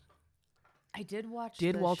I did watch.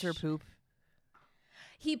 Did Walter poop?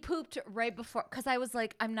 He pooped right before, because I was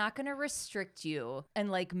like, I'm not going to restrict you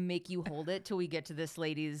and like make you hold it till we get to this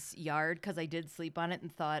lady's yard, because I did sleep on it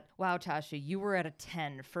and thought, wow, Tasha, you were at a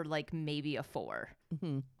 10 for like maybe a 4.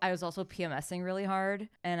 Mm-hmm. I was also PMSing really hard,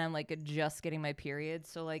 and I'm like just getting my period.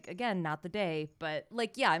 So like, again, not the day, but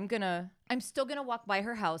like, yeah, I'm still going to walk by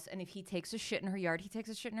her house. And if he takes a shit in her yard, he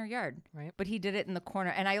takes a shit in her yard. Right. But he did it in the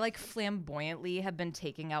corner. And I like flamboyantly have been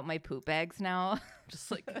taking out my poop bags now.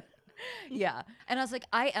 Just like... Yeah. And I was like,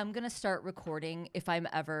 I am going to start recording if I'm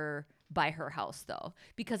ever by her house, though,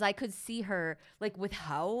 because I could see her, like, with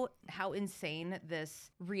how insane this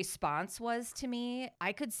response was to me.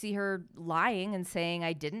 I could see her lying and saying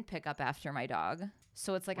I didn't pick up after my dog.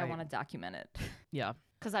 So it's like, Right. I want to document it. Yeah.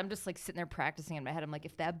 Because I'm just like sitting there practicing in my head. I'm like,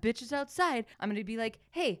 if that bitch is outside, I'm going to be like,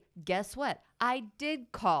 hey, guess what? I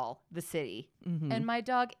did call the city, and my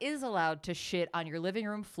dog is allowed to shit on your living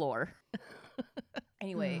room floor.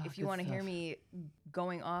 Anyway, if you good want to hear stuff. me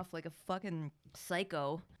going off like a fucking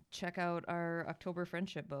psycho, check out our October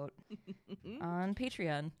friendship boat on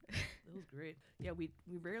Patreon. That was great. Yeah, we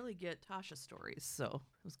rarely get Tasha stories, so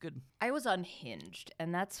it was good. I was unhinged,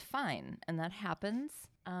 and that's fine, and that happens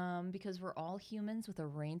because we're all humans with a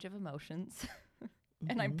range of emotions.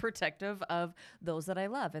 And I'm protective of those that I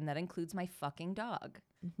love, and that includes my fucking dog.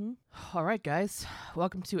 All right, guys.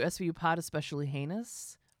 Welcome to SVU Pod Especially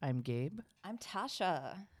Heinous. I'm Gabe. I'm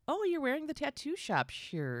Tasha. Oh, you're wearing the tattoo shop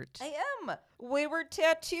shirt. I am. Wayward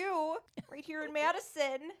Tattoo right here in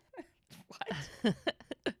Madison. What?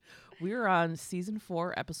 We're on season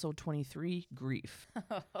 4, episode 23, Grief.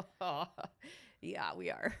 Yeah, we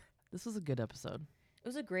are. This was a good episode. It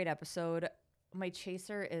was a great episode. My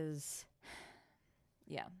chaser is...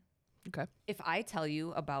 Yeah. Okay. If I tell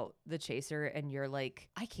you about the chaser and you're like,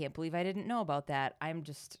 I can't believe I didn't know about that, I'm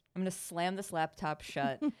going to slam this laptop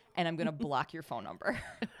shut and I'm going to block your phone number.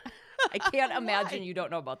 I can't imagine you don't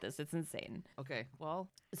know about this. It's insane. Okay, well,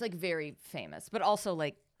 It's like very famous, but also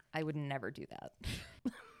like I would never do that.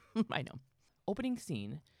 I know. Opening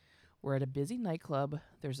scene. We're at a busy nightclub.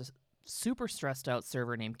 There's a super stressed out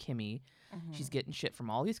server named Kimmy. She's getting shit from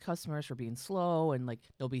all these customers for being slow and like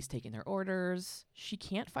nobody's taking their orders. She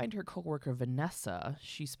can't find her coworker Vanessa.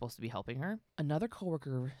 She's supposed to be helping her. Another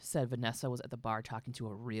coworker said Vanessa was at the bar talking to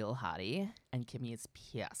a real hottie, and Kimmy is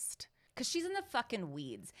pissed. Because she's in the fucking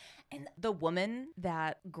weeds. And the woman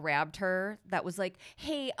that grabbed her, that was like,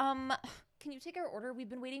 hey, can you take our order? We've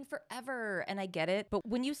been waiting forever. And I get it. But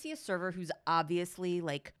when you see a server who's obviously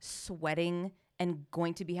like sweating and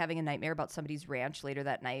going to be having a nightmare about somebody's ranch later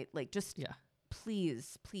that night, like just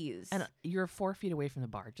please. And you're 4 feet away from the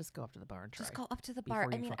bar. Just go up to the bar and try. Just go up to the bar.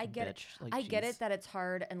 Before I you mean, I fucking get it. bitch. Like, I get jeez. it that it's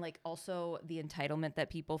hard, and like also the entitlement that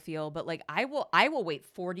people feel. But like, I will wait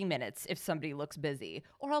 40 minutes if somebody looks busy,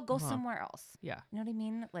 or I'll go somewhere else. Yeah. You know what I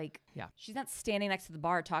mean? Like, Yeah. she's not standing next to the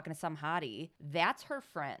bar talking to some hottie. That's her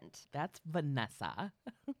friend, That's Vanessa.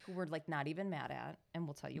 who we're like not even mad at, and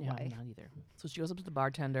we'll tell you Yeah, why. not either. So she goes up to the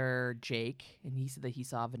bartender, Jake, and he said that he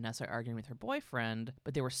saw Vanessa arguing with her boyfriend,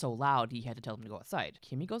 but they were so loud he had to tell them to go outside.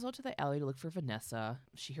 Kimmy goes out to the alley to look for Vanessa.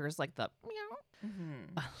 She hears like the meow,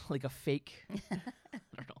 like a fake. I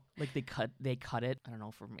don't know. Like they cut it. I don't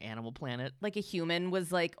know, from Animal Planet. Like a human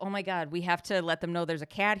was like, oh my God, we have to let them know there's a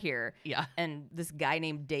cat here. Yeah. And this guy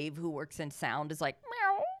named Dave who works in sound is like,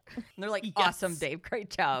 meow. And they're like, Yes. awesome, Dave.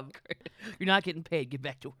 Great job. You're not getting paid. Get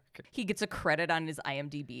back to work. He gets a credit on his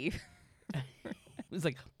IMDb. It was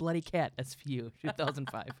like Bloody Cat SVU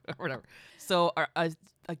 2005 or whatever. So a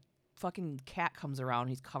fucking cat comes around.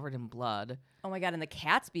 He's covered in blood. Oh my God, and the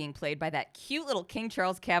cat's being played by that cute little King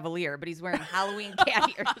Charles Cavalier, but he's wearing Halloween cat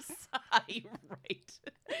ears. Right.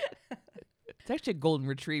 It's actually a golden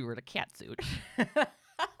retriever in a cat suit.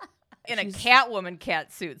 In a Catwoman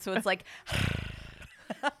cat suit. So it's like,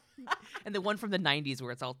 And the one from the 90s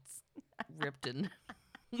where it's all ripped and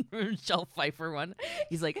Michelle Pfeiffer one.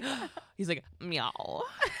 He's like, meow.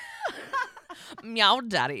 Meow,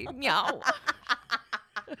 daddy. Meow.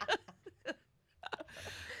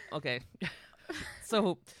 Okay.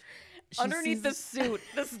 So she underneath the sees suit,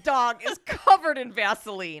 this dog is covered in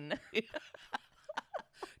Vaseline.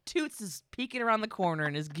 Toots is peeking around the corner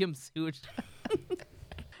in his gimp suit.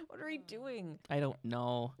 What are you doing? I don't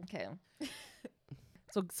know. Okay.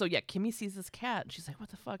 So yeah, Kimmy sees this cat and she's like, what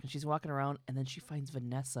the fuck? And she's walking around and then she finds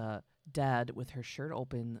Vanessa dead with her shirt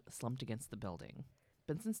open, slumped against the building.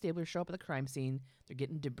 Benson Stabler show up at the crime scene. They're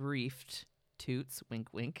getting debriefed. Toots, wink,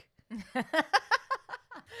 wink.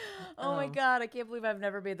 Oh my God, I can't believe I've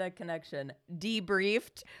never made that connection.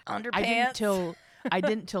 Debriefed, underpants. I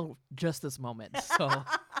didn't till just this moment. So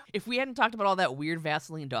if we hadn't talked about all that weird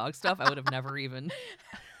Vaseline dog stuff, I would have never even.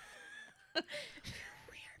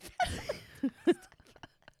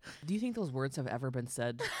 Do you think those words have ever been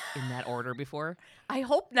said in that order before? I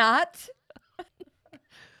hope not.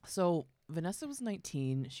 So Vanessa was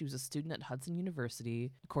 19. She was a student at Hudson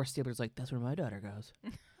University. Of course, Stabler's like, that's where my daughter goes.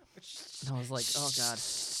 And I was like, oh,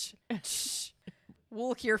 God.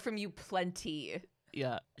 We'll hear from you plenty.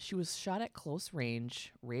 Yeah. She was shot at close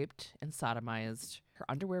range, raped, and sodomized. Her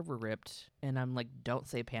underwear were ripped. And I'm like, don't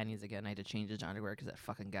say panties again. I had to change it to underwear because that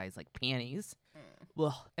fucking guy's like, panties.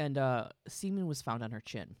 Well, and semen was found on her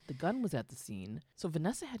chin. The gun was at the scene. So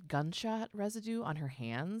Vanessa had gunshot residue on her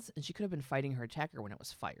hands, and she could have been fighting her attacker when it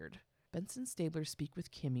was fired. Benson Stabler speak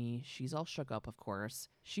with Kimmy. She's all shook up, of course.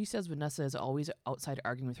 She says Vanessa is always outside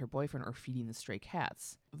arguing with her boyfriend or feeding the stray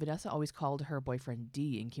cats. Vanessa always called her boyfriend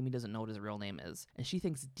D, and Kimmy doesn't know what his real name is. And she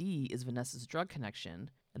thinks D is Vanessa's drug connection.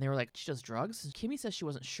 And they were like, she does drugs? Kimmy says she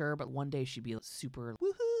wasn't sure, but one day she'd be super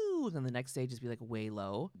woohoo, and then the next day just be like way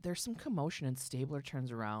low. There's some commotion, and Stabler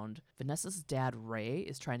turns around. Vanessa's dad, Ray,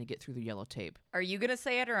 is trying to get through the yellow tape. Are you going to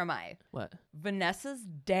say it or am I? What? Vanessa's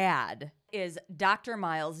dad is Dr.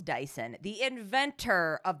 Miles Dyson, the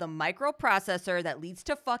inventor of the microprocessor that leads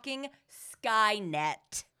to fucking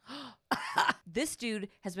Skynet. This dude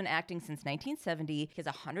has been acting since 1970. He has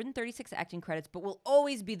 136 acting credits, but will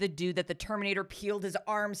always be the dude that the Terminator peeled his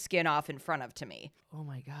arm skin off in front of to me. Oh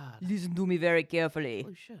my God. Listen to me very carefully.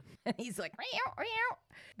 Holy shit. And he's like, meow, meow.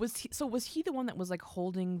 Was he the one that was like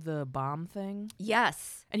holding the bomb thing?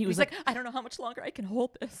 Yes. And he was like, I don't know how much longer I can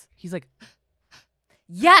hold this. He's like,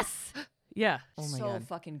 yes. Yeah. Oh my so God.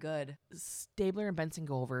 fucking good. Stabler and Benson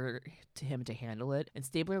go over to him to handle it, and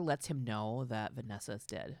Stabler lets him know that Vanessa is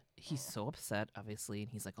dead. He's so upset, obviously, and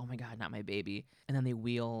he's like, oh my God, not my baby. And then they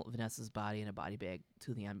wheel Vanessa's body in a body bag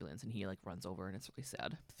to the ambulance, and he like runs over, and it's really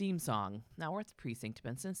sad. Theme song. Now we're at the precinct.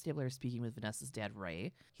 Benson and Stabler are speaking with Vanessa's dad,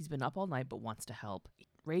 Ray. He's been up all night but wants to help.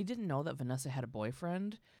 Ray didn't know that Vanessa had a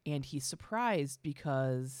boyfriend, and he's surprised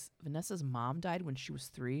because Vanessa's mom died when she was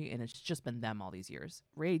 3, and it's just been them all these years.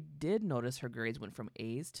 Ray did notice her grades went from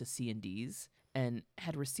A's to C and D's, and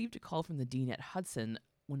had received a call from the dean at Hudson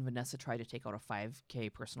when Vanessa tried to take out a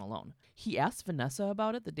 $5,000 personal loan. He asked Vanessa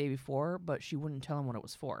about it the day before, but she wouldn't tell him what it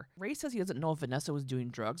was for. Ray says he doesn't know if Vanessa was doing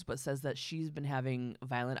drugs, but says that she's been having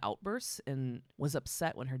violent outbursts and was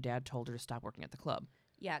upset when her dad told her to stop working at the club.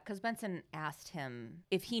 Yeah, because Benson asked him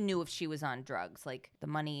if he knew if she was on drugs, like the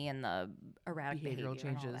money and the erratic behavior changes.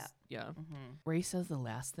 and all that. Yeah. Mm-hmm. Ray says the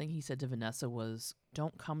last thing he said to Vanessa was,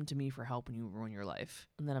 don't come to me for help when you ruin your life.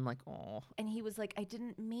 And then I'm like, oh. And he was like, I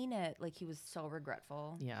didn't mean it. Like, he was so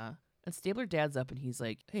regretful. Yeah. And Stabler dad's up and he's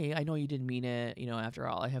like, hey, I know you didn't mean it. You know, after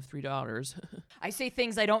all, I have 3 daughters. I say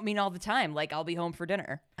things I don't mean all the time, like I'll be home for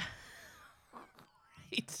dinner.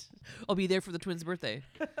 Right. I'll be there for the twins' birthday.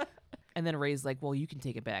 And then Ray's like, well, you can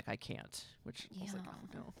take it back. I can't. Which I was like, oh,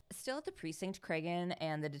 no. Still at the precinct, Cragen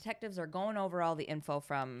and the detectives are going over all the info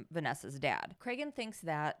from Vanessa's dad. Cragen thinks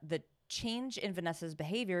that the change in Vanessa's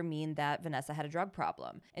behavior mean that Vanessa had a drug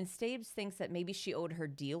problem. And Stabes thinks that maybe she owed her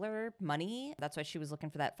dealer money. That's why she was looking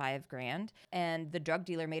for that $5,000. And the drug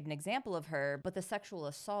dealer made an example of her, but the sexual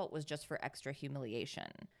assault was just for extra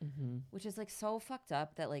humiliation. Mm-hmm. Which is like so fucked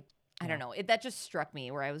up that like, I don't know. That just struck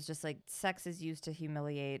me where I was just like, sex is used to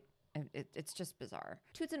humiliate. It's just bizarre.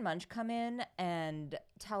 Toots and Munch come in and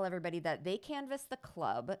tell everybody that they canvassed the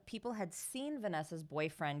club. People had seen Vanessa's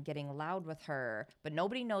boyfriend getting loud with her, but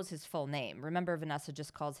nobody knows his full name. Remember, Vanessa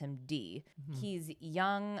just calls him D. Mm-hmm. He's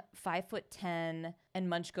young, 5'10", and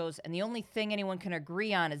Munch goes, and the only thing anyone can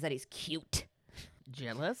agree on is that he's cute.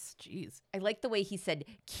 Jealous? Jeez. I like the way he said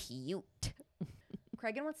cute.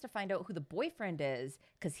 Cragen wants to find out who the boyfriend is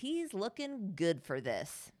because he's looking good for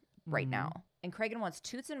this right now. And Cragen wants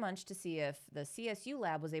Toots and Munch to see if the CSU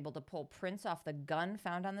lab was able to pull prints off the gun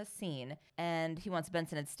found on the scene. And he wants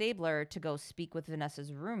Benson and Stabler to go speak with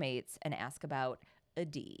Vanessa's roommates and ask about a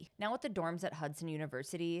D. Now at the dorms at Hudson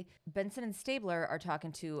University, Benson and Stabler are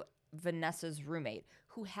talking to Vanessa's roommate,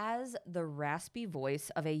 who has the raspy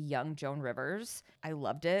voice of a young Joan Rivers. I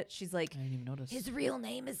loved it. She's like, I didn't even notice. His real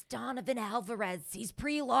name is Donovan Alvarez. He's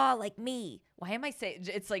pre-law like me. Why am I saying?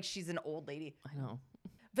 It's like she's an old lady. I know.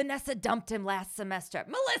 Vanessa dumped him last semester.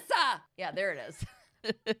 Melissa! Yeah, there it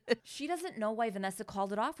is. She doesn't know why Vanessa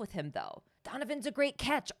called it off with him, though. Donovan's a great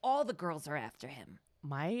catch. All the girls are after him.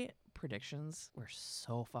 My predictions were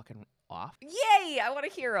so fucking off. Yay! I want to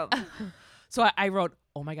hear them. So I wrote,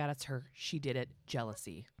 oh my God, it's her. She did it.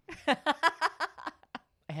 Jealousy.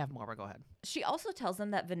 I have more, but go ahead. She also tells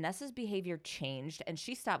them that Vanessa's behavior changed and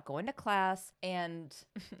she stopped going to class and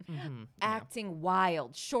acting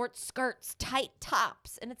wild, short skirts, tight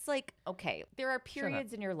tops. And it's like, okay, there are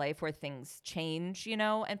periods in your life where things change, you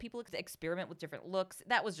know, and people experiment with different looks.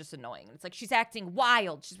 That was just annoying. It's like she's acting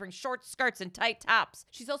wild. She's wearing short skirts and tight tops.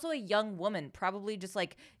 She's also a young woman, probably just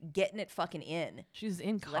like getting it fucking in. She's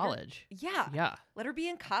in college. Yeah. Let her be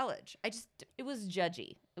in college. It was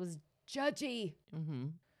judgy. It was judgy. Mm-hmm.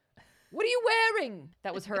 What are you wearing?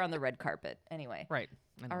 That was her on the red carpet. Anyway. Right.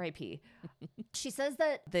 R.I.P. She says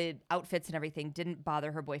that the outfits and everything didn't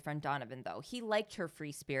bother her boyfriend Donovan, though. He liked her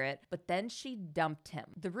free spirit, but then she dumped him.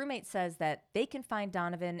 The roommate says that they can find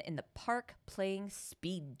Donovan in the park playing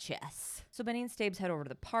speed chess. So Benny and Stabes head over to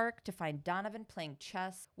the park to find Donovan playing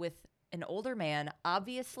chess with an older man,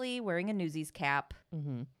 obviously wearing a Newsies cap.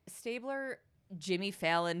 Mm-hmm. Stabler Jimmy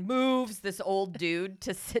Fallon moves this old dude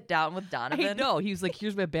to sit down with Donovan. I know. He was like,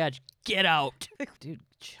 here's my badge. Get out. Dude,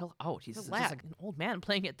 chill out. He's just like an old man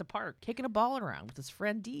playing at the park, kicking a ball around with his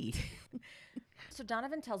friend D. So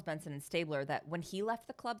Donovan tells Benson and Stabler that when he left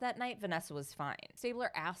the club that night, Vanessa was fine.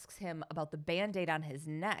 Stabler asks him about the Band-Aid on his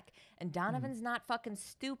neck, and Donovan's not fucking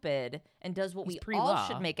stupid and does what we all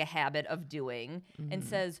should make a habit of doing and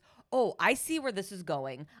says, oh, I see where this is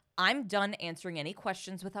going. I'm done answering any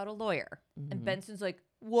questions without a lawyer. And Benson's like,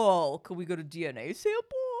 whoa, could we go to DNA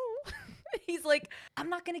sample? He's like, I'm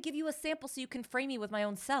not going to give you a sample so you can frame me with my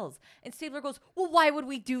own cells. And Stabler goes, well, why would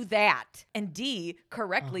we do that? And D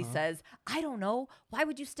correctly says, I don't know. Why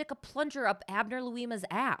would you stick a plunger up Abner Louima's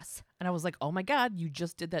ass? And I was like, oh my God, you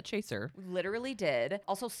just did that chaser. Literally did.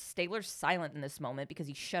 Also, Stabler's silent in this moment because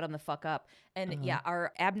he shut him the fuck up. And yeah,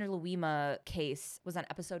 our Abner Louima case was on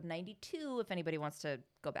episode 92, if anybody wants to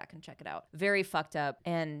go back and check it out. Very fucked up.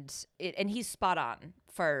 And he's spot on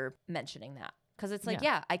for mentioning that. Because it's like,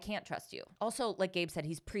 yeah, I can't trust you. Also, like Gabe said,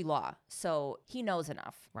 he's pre-law, so he knows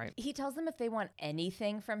enough. Right. He tells them if they want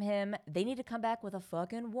anything from him, they need to come back with a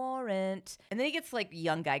fucking warrant. And then he gets like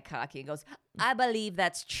young guy cocky and goes, I believe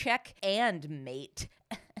that's check and mate.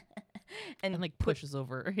 And like pushes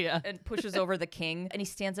over, and pushes over the king, and he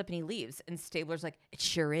stands up and he leaves. And Stabler's like, it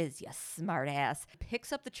sure is, you smart ass.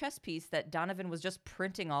 Picks up the chess piece that Donovan was just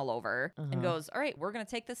printing all over and goes, all right, we're gonna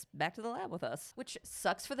take this back to the lab with us. Which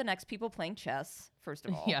sucks for the next people playing chess, first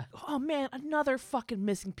of all. Yeah. Oh man, another fucking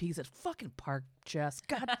missing piece at fucking park chess.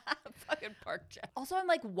 God. Fucking park chess. Also, I'm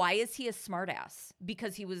like, why is he a smart ass?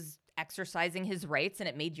 Because he was exercising his rights and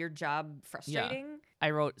it made your job frustrating? Yeah. I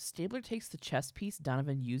wrote, Stabler takes the chess piece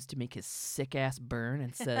Donovan used to make his sick ass burn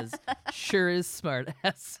and says, sure is smart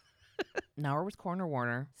ass. Now we're with Coroner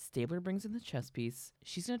Warner. Stabler brings in the chess piece.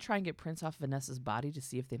 She's going to try and get prints off Vanessa's body to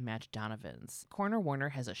see if they match Donovan's. Coroner Warner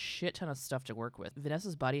has a shit ton of stuff to work with.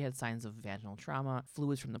 Vanessa's body had signs of vaginal trauma.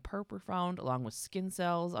 Fluids from the perp were found, along with skin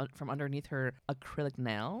cells from underneath her acrylic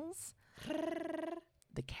nails.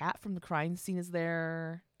 The cat from the crime scene is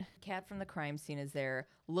there. Cat from the crime scene is there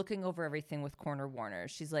looking over everything with Coroner Warner.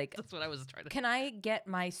 She's like, that's what I was trying to. Can I get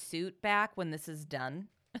my suit back when this is done?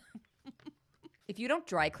 If you don't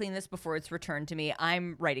dry clean this before it's returned to me,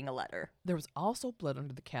 I'm writing a letter. There was also blood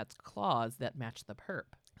under the cat's claws that matched the perp.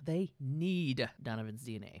 They need Donovan's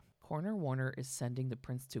DNA. Coroner Warner is sending the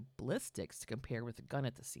prints to ballistics to compare with the gun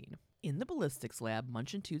at the scene. In the ballistics lab,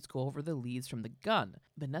 Munch and Toots go over the leads from the gun.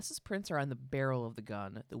 Vanessa's prints are on the barrel of the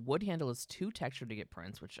gun. The wood handle is too textured to get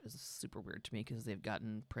prints, which is super weird to me because they've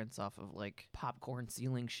gotten prints off of like popcorn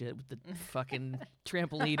ceiling shit with the fucking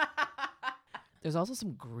trampoline. There's also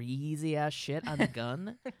some greasy ass shit on the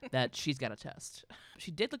gun that she's got to test. She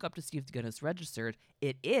did look up to see if the gun is registered.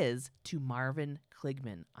 It is to Marvin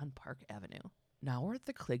Kligman on Park Avenue. Now we're at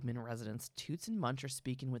the Kligman residence. Toots and Munch are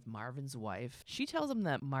speaking with Marvin's wife. She tells him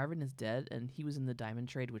that Marvin is dead and he was in the diamond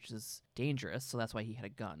trade, which is dangerous, so that's why he had a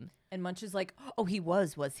gun. And Munch is like, oh, he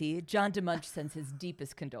was he? John DeMunch sends his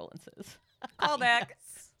deepest condolences. Call back.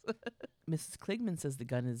 Mrs. Kligman says the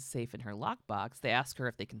gun is safe in her lockbox. They ask her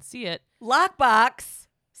if they can see it. Lockbox?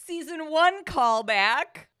 Season 1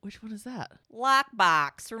 callback. Which one is that?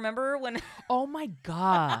 Lockbox. Remember when... Oh my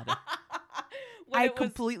God. I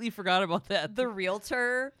completely forgot about that. The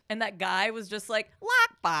realtor and that guy was just like,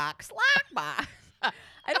 lockbox.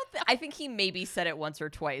 I think he maybe said it once or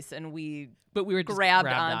twice and we were just grabbed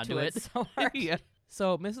onto it so hard. Yeah.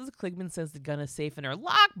 So Mrs. Kligman says the gun is safe in her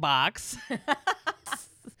lockbox.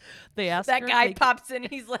 They ask that her guy pops in.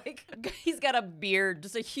 He's like, he's got a beard,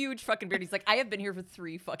 just a huge fucking beard. He's like, I have been here for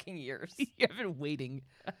 3 fucking years. I've been waiting.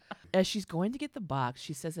 As she's going to get the box,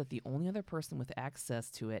 she says that the only other person with access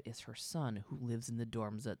to it is her son, who lives in the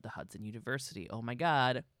dorms at the Hudson University. Oh my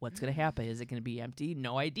God, what's going to happen? Is it going to be empty?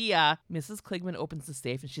 No idea. Mrs. Kligman opens the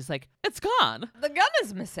safe and she's like, it's gone. The gun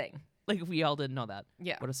is missing. Like, we all didn't know that.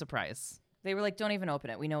 Yeah. What a surprise. They were like, don't even open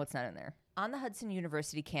it. We know it's not in there. On the Hudson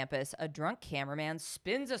University campus, a drunk cameraman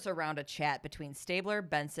spins us around a chat between Stabler,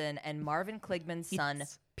 Benson, and Marvin Kligman's son,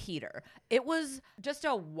 Yes. Peter. It was just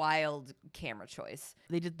a wild camera choice.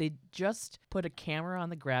 They just put a camera on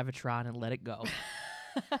the Gravitron and let it go.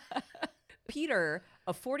 Peter,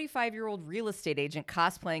 a 45-year-old real estate agent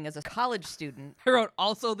cosplaying as a college student, I wrote,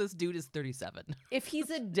 also, this dude is 37. if he's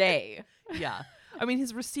a day. Yeah. I mean,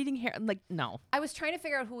 his receding hair, like, no. I was trying to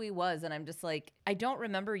figure out who he was, and I'm just like, I don't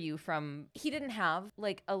remember you from... He didn't have,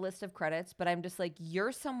 like, a list of credits, but I'm just like,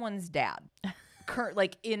 you're someone's dad.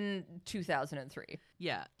 Like, in 2003.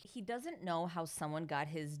 Yeah. He doesn't know how someone got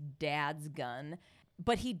his dad's gun,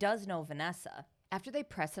 but he does know Vanessa. After they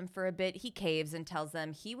press him for a bit, he caves and tells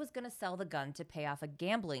them he was going to sell the gun to pay off a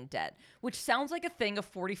gambling debt, which sounds like a thing a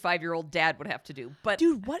 45-year-old dad would have to do. But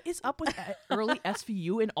Dude, what is up with early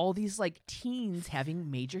SVU and all these, like, teens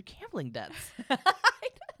having major gambling debts?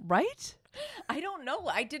 Right? I don't know.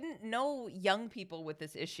 I didn't know young people with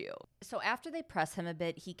this issue. So after they press him a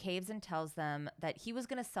bit, he caves and tells them that he was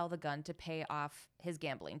going to sell the gun to pay off his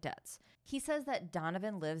gambling debts. He says that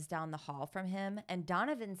Donovan lives down the hall from him, and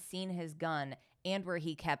Donovan's seen his gun and where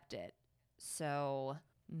he kept it. So,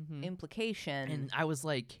 implication. And I was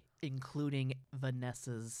like, including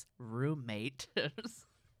Vanessa's roommate. I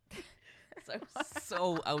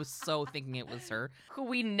was so thinking it was her. Who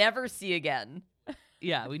we never see again.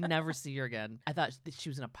 Yeah, we never see her again. I thought that she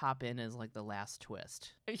was going to pop in as like the last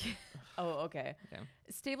twist. Oh, okay. Okay.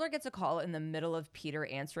 Stabler gets a call in the middle of Peter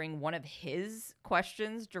answering one of his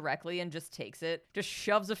questions directly and just takes it, just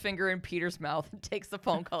shoves a finger in Peter's mouth and takes the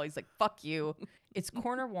phone call. He's like, fuck you. It's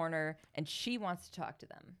Coroner Warner, and she wants to talk to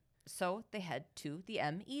them. So they head to the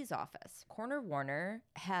ME's office. Coroner Warner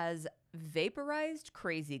has vaporized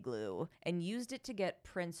crazy glue and used it to get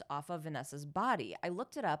prints off of Vanessa's body. I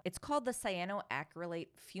looked it up. It's called the cyanoacrylate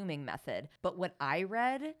fuming method. But what I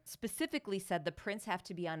read specifically said the prints have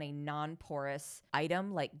to be on a non-porous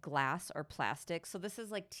item like glass or plastic. So this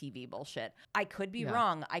is like TV bullshit. I could be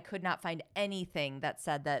wrong. I could not find anything that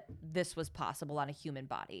said that this was possible on a human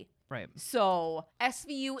body. Right. So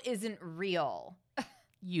SVU isn't real.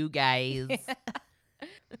 You guys.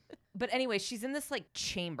 But anyway, she's in this like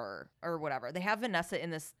chamber or whatever. They have Vanessa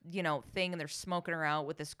in this, thing, and they're smoking her out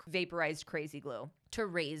with this vaporized crazy glue to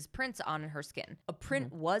raise prints on her skin. A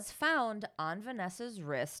print was found on Vanessa's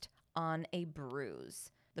wrist on a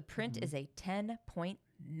bruise. The print is a 10-point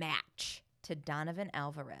match to Donovan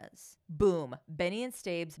Alvarez. Boom. Benny and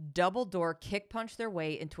Stabes double door kick punch their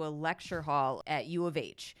way into a lecture hall at U of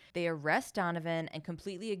H. They arrest Donovan and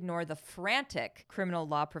completely ignore the frantic criminal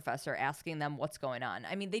law professor asking them what's going on.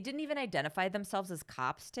 I mean, they didn't even identify themselves as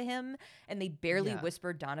cops to him, and they barely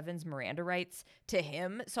whispered Donovan's Miranda rights to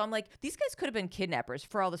him. So I'm like, these guys could have been kidnappers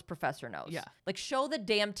for all this professor knows. Yeah. Like, show the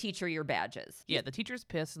damn teacher your badges. Yeah, the teacher's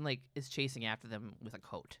pissed and like is chasing after them with a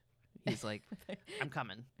coat. He's like, I'm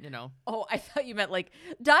coming, Oh, I thought you meant like,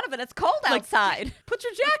 Donovan, it's cold outside. Put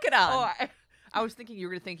your jacket on. Oh, I was thinking you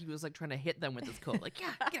were going to think he was like trying to hit them with his coat. Like,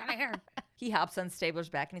 yeah, get out of here. He hops on Stabler's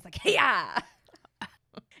back and he's like, hey-ya!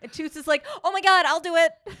 And Toots is like, oh my God, I'll do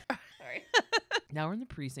it. Sorry. Now we're in the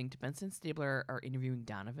precinct. Benson and Stabler are interviewing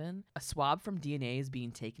Donovan. A swab from DNA is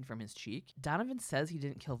being taken from his cheek. Donovan says he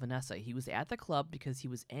didn't kill Vanessa. He was at the club because he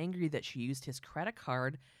was angry that she used his credit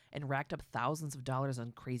card and racked up thousands of dollars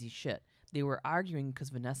on crazy shit. They were arguing because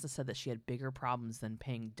Vanessa said that she had bigger problems than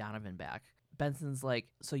paying Donovan back. Benson's like,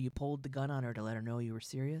 so you pulled the gun on her to let her know you were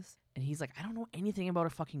serious? And he's like, I don't know anything about a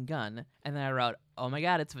fucking gun. And then I wrote, oh my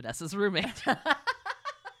God, it's Vanessa's roommate.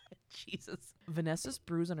 Jesus. Vanessa's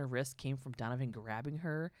bruise on her wrist came from Donovan grabbing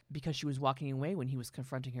her because she was walking away when he was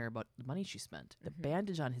confronting her about the money she spent. The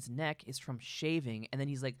bandage on his neck is from shaving, and then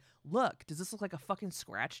he's like, look, does this look like a fucking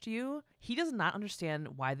scratch to you? He does not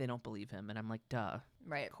understand why they don't believe him, and I'm like, duh.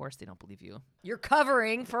 Right. Of course they don't believe you. You're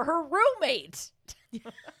covering for her roommate.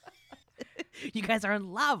 You guys are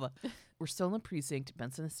in love. We're still in the precinct.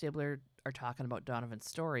 Benson and Stabler are talking about Donovan's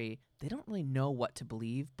story. They don't really know what to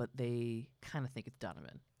believe, but they kind of think it's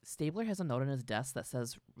Donovan. Stabler has a note on his desk that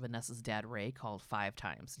says Vanessa's dad, Ray, called 5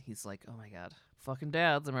 times. He's like, oh my God, fucking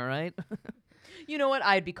dads, am I right? You know what?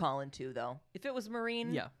 I'd be calling too, though. If it was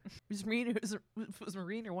Marine. Yeah. If it was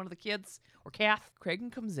Marine or one of the kids or Kath.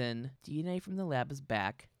 Cragen comes in. DNA from the lab is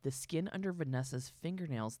back. The skin under Vanessa's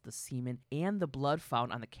fingernails, the semen, and the blood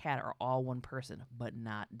found on the cat are all one person, but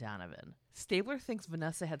not Donovan. Stabler thinks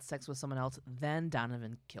Vanessa had sex with someone else, then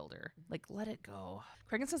Donovan killed her. Like, let it go.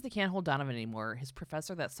 Cragen says they can't hold Donovan anymore. His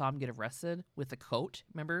professor that saw him get arrested with the coat,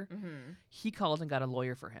 remember? Mm-hmm. He called and got a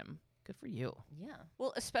lawyer for him. Good for you. Yeah.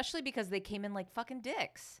 Well, especially because they came in like fucking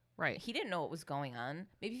dicks. Right. He didn't know what was going on.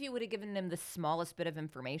 Maybe if he would have given him the smallest bit of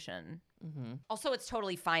information. Mm-hmm. Also, it's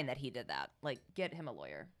totally fine that he did that. Like, get him a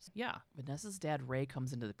lawyer. Yeah. Vanessa's dad, Ray,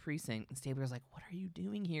 comes into the precinct, and Stabler's like, what are you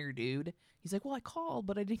doing here, dude? He's like, well, I called,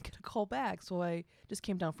 but I didn't get a call back, so I just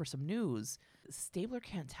came down for some news. Stabler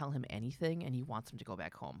can't tell him anything, and he wants him to go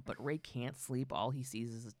back home. But Ray can't sleep. All he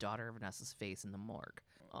sees is his daughter Vanessa's face in the morgue.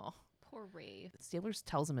 Oh. Poor Ray. Stabler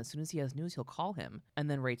tells him as soon as he has news, he'll call him,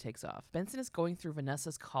 and then Ray takes off. Benson is going through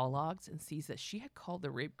Vanessa's call logs and sees that she had called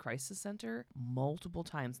the Rape Crisis Center multiple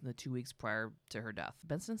times in the 2 weeks prior to her death.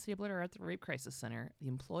 Benson and Stabler are at the Rape Crisis Center. The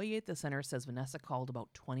employee at the center says Vanessa called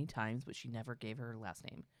about 20 times, but she never gave her last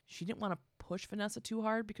name. She didn't want to push Vanessa too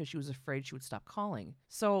hard because she was afraid she would stop calling.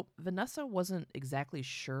 So Vanessa wasn't exactly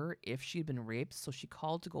sure if she'd been raped, so she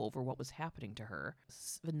called to go over what was happening to her.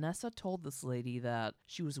 Vanessa told this lady that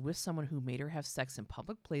she was with someone who made her have sex in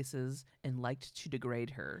public places and liked to degrade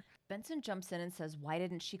her. Benson jumps in and says, why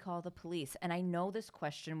didn't she call the police? And I know this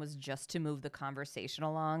question was just to move the conversation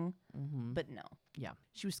along, but no. Yeah.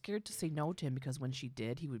 She was scared to say no to him because when she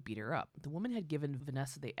did, he would beat her up. The woman had given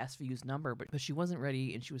Vanessa the SVU's number, but she wasn't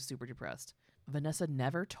ready and she was super depressed. Vanessa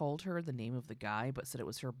never told her the name of the guy, but said it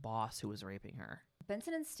was her boss who was raping her.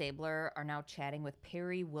 Benson and Stabler are now chatting with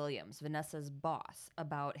Perry Williams, Vanessa's boss,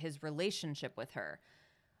 about his relationship with her.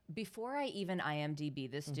 Before I even IMDb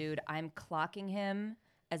this dude, I'm clocking him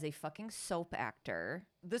as a fucking soap actor.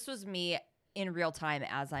 This was me in real time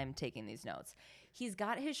as I'm taking these notes. He's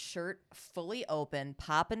got his shirt fully open,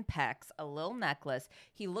 popping pecs, a little necklace.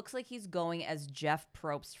 He looks like he's going as Jeff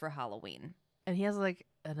Probst for Halloween. And he has like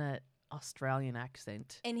an Australian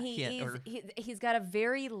accent. And he's got a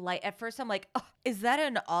very light, at first I'm like, oh, is that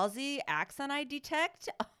an Aussie accent I detect?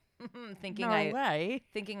 Thinking No way.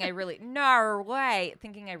 Thinking I really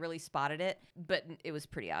spotted it, but it was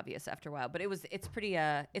pretty obvious after a while. But it's pretty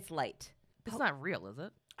it's light. It's not real, is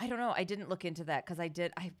it? I don't know. I didn't look into that because I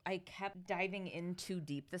kept diving in too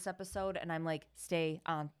deep this episode, and I'm like, stay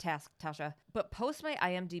on task, Tasha. But post my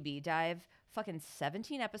IMDb dive, fucking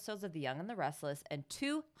 17 episodes of The Young and the Restless and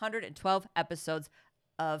 212 episodes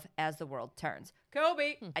of As the World Turns.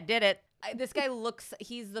 Kobe, I did it. This guy looks,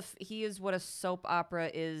 he is what a soap opera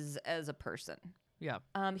is as a person. Yeah.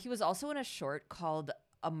 He was also in a short called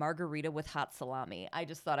A Margarita with Hot Salami. I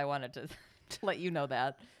just thought I wanted to let you know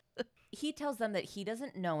that. He tells them that he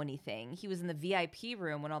doesn't know anything. He was in the VIP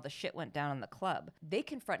room when all the shit went down in the club. They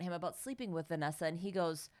confront him about sleeping with Vanessa, and he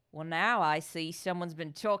goes, well, now I see someone's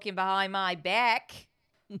been talking behind my back.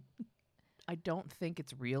 I don't think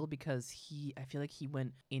it's real because I feel like he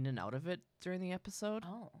went in and out of it during the episode.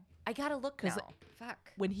 Oh, I gotta look now.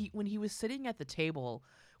 Fuck. When he was sitting at the table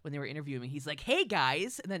when they were interviewing me, he's like, "Hey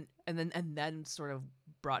guys," and then sort of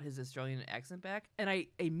brought his Australian accent back, and I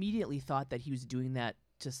immediately thought that he was doing that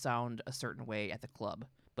to sound a certain way at the club,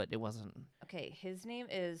 but it wasn't. Okay, his name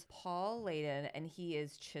is Paul Layden, and he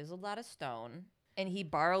is chiseled out of stone, and he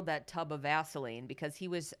borrowed that tub of Vaseline because he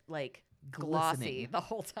was like glossy Glistening. the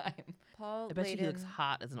whole time. Paul I bet you he looks Layden.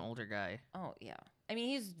 hot as an older guy. Oh, yeah. I mean,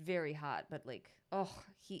 he's very hot, but like, oh,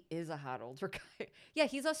 he is a hot older guy. Yeah,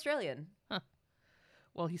 he's Australian.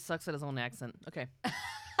 Well, he sucks at his own accent. Okay.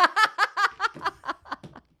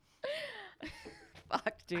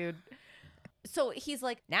 Fuck, dude. So he's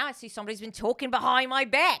like, now I see somebody's been talking behind my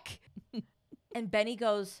back. And Benny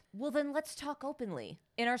goes, well, then let's talk openly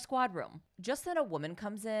in our squad room. Just then a woman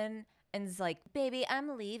comes in and is like, baby,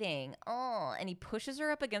 I'm leaving. Oh, and he pushes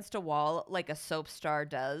her up against a wall like a soap star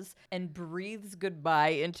does and breathes goodbye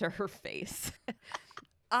into her face.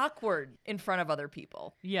 Awkward in front of other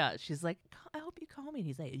people. Yeah, she's like, I hope you call me. And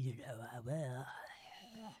he's like, you know I will.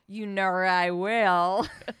 You know I will.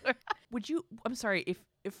 Would you, I'm sorry,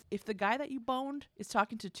 if the guy that you boned is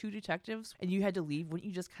talking to two detectives and you had to leave, wouldn't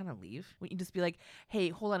you just kind of leave? Wouldn't you just be like, hey,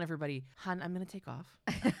 hold on, everybody. Hon, I'm going to take off.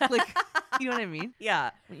 Like, you know what I mean?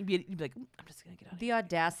 Yeah. You'd be like, I'm just going to get out of here. The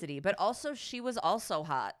audacity. But also, she was also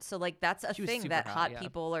hot. So, like, that's a She was thing super that hot, hot yeah.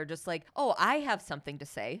 people are just like, oh, I have something to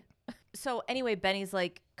say. So, anyway, Benny's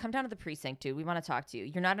like, come down to the precinct, dude. We want to talk to you.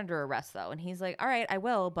 You're not under arrest, though. And he's like, all right, I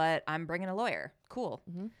will, but I'm bringing a lawyer. Cool.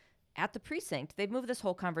 Mm-hmm. At the precinct, they've moved this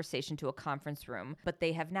whole conversation to a conference room, but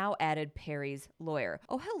they have now added Perry's lawyer.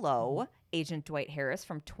 Oh, hello, Agent Dwight Harris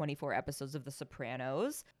from 24 episodes of The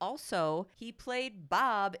Sopranos. Also, he played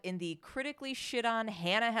Bob in the critically shit on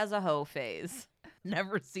Hannah Has a Hoe phase.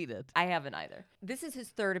 Never seen it. I haven't either. This is his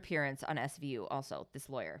third appearance on SVU, also, this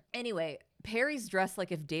lawyer. Anyway, Perry's dressed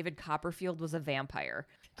like if David Copperfield was a vampire.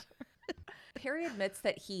 Perry admits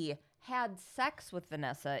that he had sex with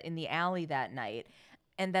Vanessa in the alley that night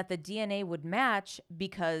and that the DNA would match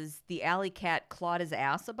because the alley cat clawed his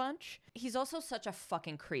ass a bunch. He's also such a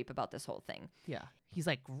fucking creep about this whole thing. Yeah. He's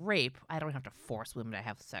like, rape? I don't have to force women to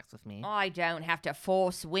have sex with me. I don't have to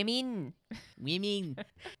force women. Women.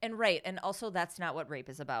 And right. And also that's not what rape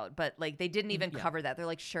is about. But like they didn't even cover that. They're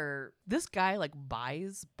like, sure. This guy like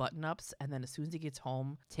buys button-ups and then as soon as he gets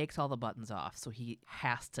home, takes all the buttons off. So he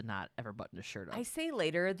has to not ever button his shirt up. I say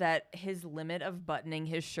later that his limit of buttoning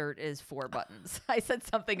his shirt is 4 buttons. I said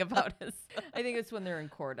something about his. I think it's when they're in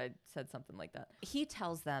court. I said something like that. He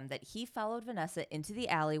tells them that he followed Vanessa into the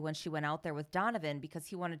alley when she went out there with Donovan because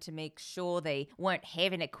he wanted to make sure they weren't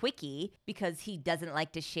having a quickie because he doesn't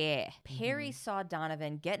like to share. Perry saw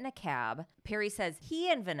Donovan get in a cab. Perry says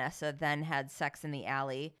he and Vanessa then had sex in the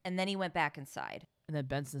alley, and then he went back inside. And then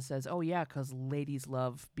Benson says, oh, yeah, because ladies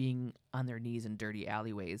love being on their knees in dirty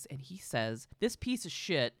alleyways. And he says, this piece of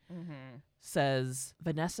shit says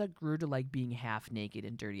Vanessa grew to like being half naked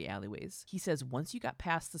in dirty alleyways. He says, once you got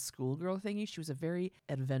past the schoolgirl thingy, she was a very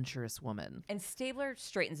adventurous woman. And Stabler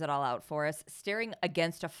straightens it all out for us, staring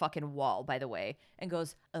against a fucking wall, by the way, and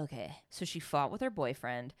goes, okay, so she fought with her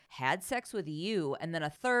boyfriend, had sex with you, and then a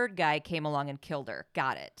third guy came along and killed her.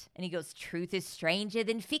 Got it. And he goes, truth is stranger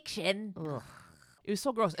than fiction. Ugh. It was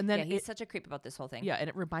so gross. And then he's such a creep about this whole thing. Yeah, and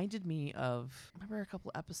it reminded me of, remember a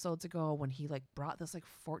couple episodes ago when he like brought this like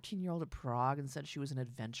 14-year-old to Prague and said she was an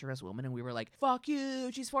adventurous woman and we were like, fuck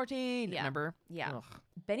you, she's 14. Yeah. Remember? Yeah. Ugh.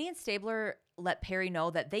 Benny and Stabler let Perry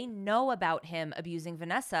know that they know about him abusing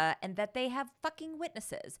Vanessa and that they have fucking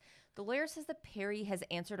witnesses. The lawyer says that Perry has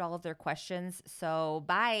answered all of their questions, so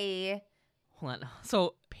bye. Hold on.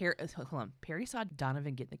 So, hold on. Perry saw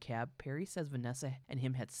Donovan get in a cab. Perry says Vanessa and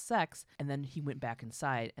him had sex, and then he went back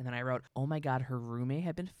inside. And then I wrote, oh my God, her roommate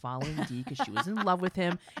had been following Dee because she was in love with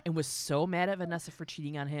him and was so mad at Vanessa for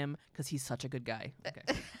cheating on him because he's such a good guy.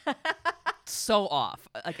 Okay. So off.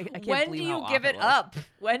 Like, I can't when believe do you how give off it was. up?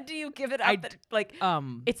 When do you give it up?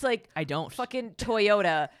 It's like I don't. Fucking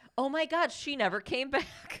Toyota. Oh my God, she never came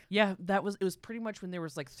back. Yeah, it was pretty much when there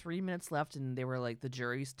was like 3 minutes left and they were like, the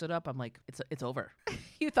jury stood up. I'm like, it's over.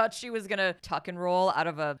 You thought she was gonna tuck and roll out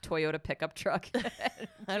of a Toyota pickup truck?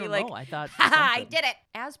 I don't know. I thought, I did it.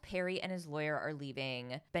 As Perry and his lawyer are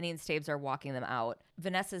leaving, Benny and Stabes are walking them out.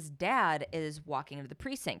 Vanessa's dad is walking into the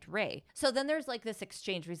precinct, Ray. So then there's like this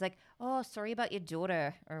exchange where he's like, oh, sorry about your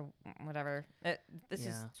daughter, or whatever. This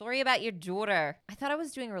is sorry about your daughter. I thought I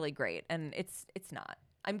was doing really great, and it's not.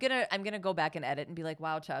 I'm gonna go back and edit and be like,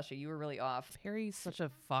 wow, Tasha, you were really off. Perry's such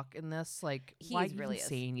a fuck in this. Like, He why really even is.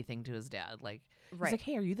 say anything to his dad? Like, Right. he's like,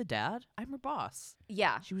 hey, are you the dad? I'm her boss.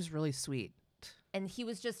 Yeah. She was really sweet. And he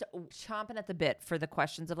was just chomping at the bit for the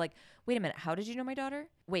questions of like, wait a minute, how did you know my daughter?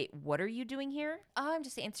 Wait, what are you doing here? Oh, I'm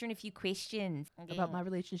just answering a few questions About my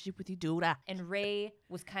relationship with you, Dora. And Ray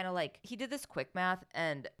was kind of like, he did this quick math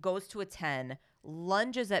and goes to a 10,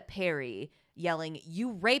 lunges at Perry, yelling,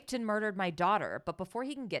 you raped and murdered my daughter. But before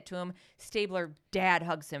he can get to him, Stabler dad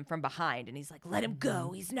hugs him from behind and he's like, let him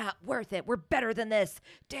go. He's not worth it. We're better than this.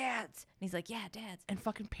 Dads. And he's like, yeah, dads. And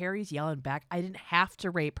fucking Perry's yelling back, I didn't have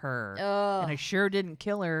to rape her. Ugh. And I sure didn't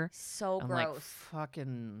kill her. So I'm gross. like,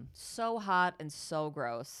 fucking. So hot and so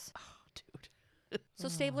gross. Oh, dude. So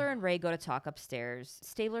Stabler and Ray go to talk upstairs.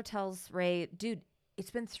 Stabler tells Ray, dude,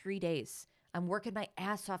 it's been 3 days. I'm working my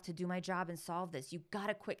ass off to do my job and solve this. You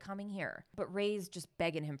gotta quit coming here. But Ray's just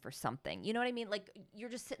begging him for something. You know what I mean? Like, you're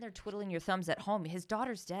just sitting there twiddling your thumbs at home. His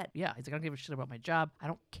daughter's dead. Yeah, he's like, I don't give a shit about my job. I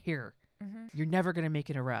don't care. You're never going to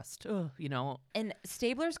make an arrest. Ugh, you know? And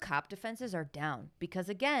Stabler's cop defenses are down because,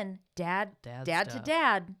 again, dad Dad to stuff.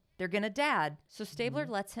 dad, they're gonna dad. So Stabler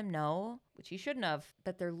lets him know, which he shouldn't have,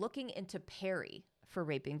 that they're looking into Perry for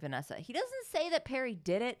raping Vanessa. He doesn't say that Perry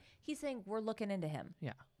did it. He's saying we're looking into him.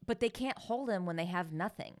 Yeah. But they can't hold him when they have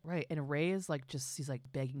nothing. Right. And Ray is like, he's like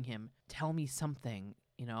begging him, tell me something,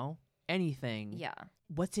 you know? Anything. Yeah.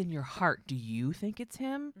 What's in your heart? Do you think it's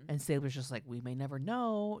him? And Stabler's just like, we may never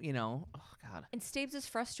know, you know? Oh, God. And Stabes is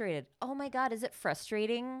frustrated. Oh my God, is it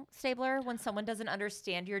frustrating, Stabler, when someone doesn't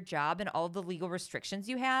understand your job and all the legal restrictions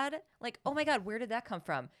you had? Like, oh my God, where did that come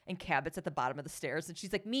from? And Cabot's at the bottom of the stairs and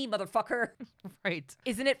she's like, me, motherfucker. Right.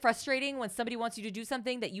 Isn't it frustrating when somebody wants you to do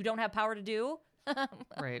something that you don't have power to do?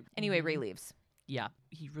 Right. Anyway, Ray leaves. Yeah,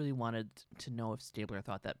 he really wanted to know if Stabler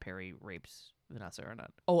thought that Perry raped Vanessa or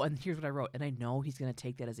not. Oh, and here's what I wrote. And I know he's going to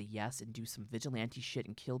take that as a yes and do some vigilante shit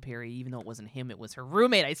and kill Perry, even though it wasn't him, it was her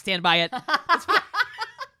roommate. I stand by it. That's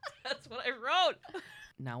what I wrote.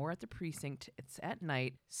 Now we're at the precinct. It's at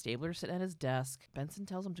night. Stabler's sitting at his desk. Benson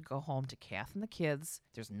tells him to go home to Kath and the kids.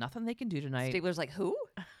 There's nothing they can do tonight. Stabler's like, who?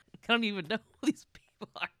 I don't even know who these people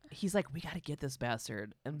are. He's like, we got to get this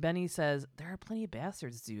bastard. And Benny says, there are plenty of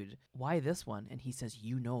bastards, dude. Why this one? And he says,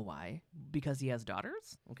 you know why. Because he has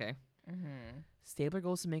daughters? Okay. Mm-hmm. Stabler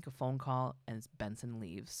goes to make a phone call, and Benson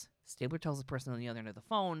leaves. Stabler tells the person on the other end of the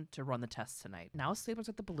phone to run the tests tonight. Now Stabler's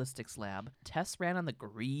at the ballistics lab. Tests ran on the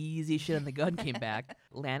greasy shit and the gun came back.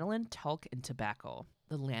 Lanolin, talc, and tobacco.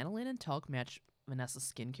 The lanolin and talc match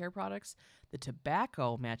Vanessa's skincare products. The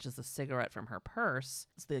tobacco matches the cigarette from her purse.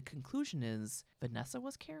 So the conclusion is Vanessa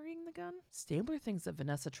was carrying the gun? Stabler thinks that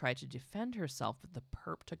Vanessa tried to defend herself, but the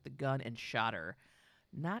perp took the gun and shot her.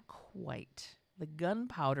 Not quite. The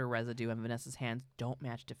gunpowder residue on Vanessa's hands don't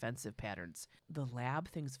match defensive patterns. The lab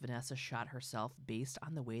thinks Vanessa shot herself based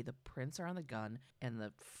on the way the prints are on the gun and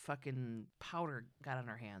the fucking powder got on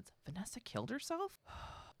her hands. Vanessa killed herself?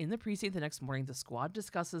 In the precinct the next morning, the squad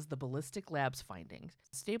discusses the ballistic lab's findings.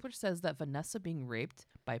 Stabler says that Vanessa being raped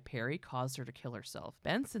by Perry caused her to kill herself.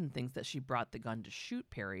 Benson thinks that she brought the gun to shoot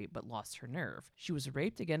Perry but lost her nerve. She was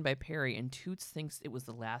raped again by Perry, and Toots thinks it was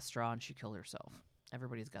the last straw and she killed herself.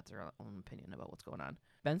 Everybody's got their own opinion about what's going on.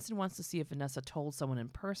 Benson wants to see if Vanessa told someone in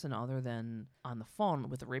person other than on the phone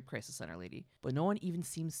with the rape crisis center lady. But no one even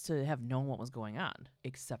seems to have known what was going on,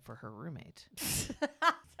 except for her roommate.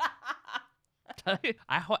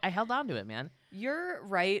 I held on to it, man. You're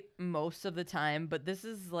right most of the time, but this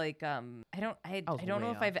is like I don't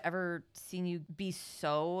know if I've ever seen you be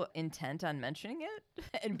so intent on mentioning it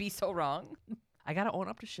and be so wrong. I gotta own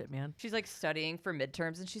up to shit, man. She's like studying for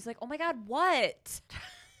midterms and she's like, oh my God, what?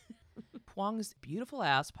 Huang's beautiful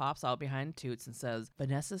ass pops out behind Toots and says,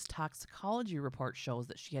 Vanessa's toxicology report shows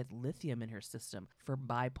that she had lithium in her system for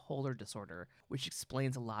bipolar disorder, which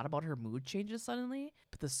explains a lot about her mood changes suddenly.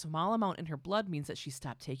 But the small amount in her blood means that she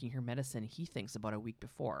stopped taking her medicine he thinks about a week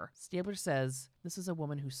before. Stabler says, this is a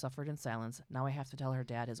woman who suffered in silence. Now I have to tell her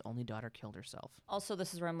dad his only daughter killed herself. Also,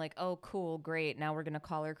 this is where I'm like, oh, cool, great. Now we're going to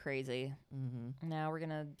call her crazy. Mm-hmm. Now we're going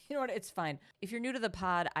to, you know what? It's fine. If you're new to the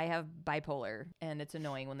pod, I have bipolar, and it's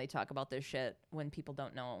annoying when they talk about this shit when people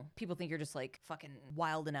don't know. People think you're just like fucking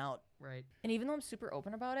wilding out. Right. And even though I'm super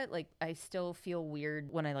open about it, like I still feel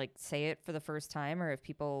weird when I like say it for the first time, or if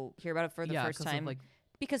people hear about it for the first time.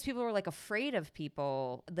 Because people are like afraid of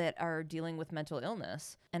people that are dealing with mental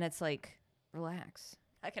illness. And it's like, relax.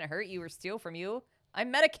 I can hurt you or steal from you.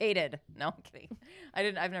 I'm medicated. No, I'm kidding.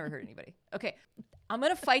 I've never hurt anybody. Okay. I'm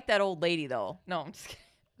going to fight that old lady though. No, I'm just kidding.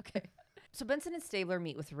 Okay. So Benson and Stabler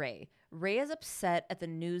meet with Ray. Ray is upset at the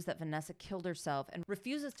news that Vanessa killed herself and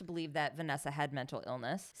refuses to believe that Vanessa had mental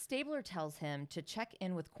illness. Stabler tells him to check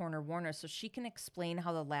in with Coroner Warner so she can explain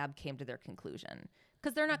how the lab came to their conclusion.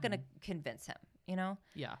 Because they're not going to convince him, you know?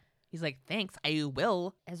 Yeah. He's like, thanks, I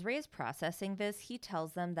will. As Ray is processing this, he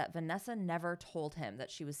tells them that Vanessa never told him that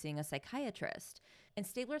she was seeing a psychiatrist. And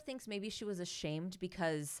Stabler thinks maybe she was ashamed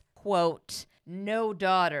because, quote, no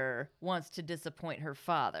daughter wants to disappoint her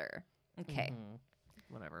father. Okay. Mm-hmm.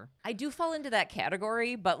 Whatever. I do fall into that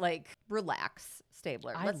category, but like, relax,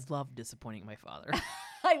 Stabler. I love disappointing my father.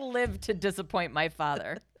 I live to disappoint my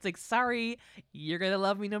father. It's like, sorry, you're going to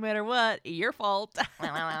love me no matter what. Your fault.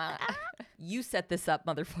 You set this up,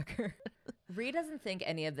 motherfucker. Ray doesn't think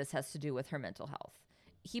any of this has to do with her mental health.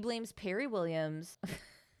 He blames Perry Williams.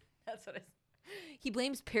 That's what I said. He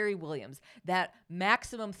blames Perry Williams, that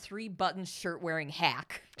maximum 3-button shirt wearing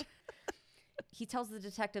hack. He tells the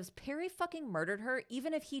detectives Perry fucking murdered her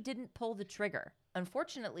even if he didn't pull the trigger.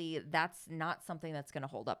 Unfortunately, that's not something that's going to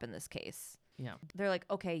hold up in this case. Yeah. They're like,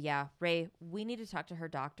 okay, yeah, Ray, we need to talk to her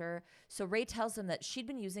doctor. So Ray tells them that she'd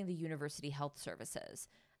been using the university health services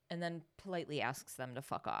and then politely asks them to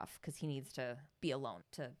fuck off because he needs to be alone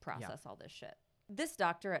to process all this shit. This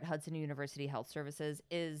doctor at Hudson University Health Services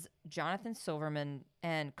is Jonathan Silverman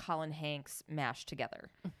and Colin Hanks mashed together.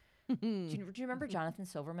 Do you remember Jonathan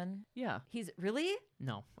Silverman? Yeah. He's really?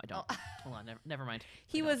 No, I don't. Oh. Hold on. Never mind.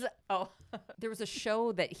 There was a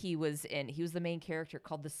show that he was in. He was the main character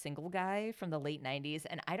called The Single Guy from the late 90s.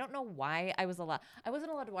 And I don't know why I wasn't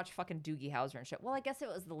allowed to watch fucking Doogie Howser and shit. Well, I guess it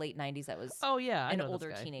was the late 90s. I was an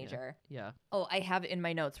older teenager. Yeah. Oh, I have in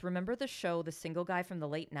my notes. Remember the show The Single Guy from the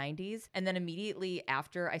late 90s? And then immediately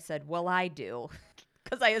after I said, well, I do.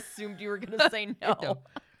 Because I assumed you were going to say no.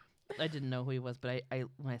 I didn't know who he was, but I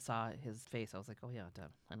when I saw his face, I was like, oh yeah, duh,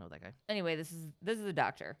 I know that guy. Anyway, this is the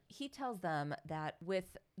doctor. He tells them that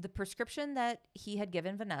with the prescription that he had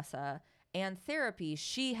given Vanessa and therapy,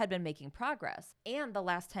 she had been making progress. And the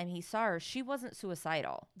last time he saw her, she wasn't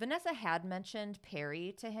suicidal. Vanessa had mentioned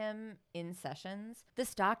Perry to him in sessions.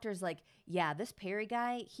 This doctor's like, yeah, this Perry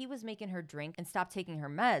guy, he was making her drink and stop taking her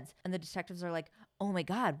meds. And the detectives are like, oh my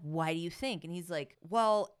God, why do you think? And he's like,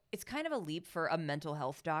 well, it's kind of a leap for a mental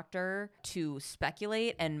health doctor to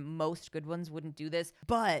speculate, and most good ones wouldn't do this.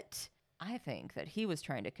 But I think that he was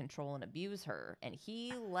trying to control and abuse her, and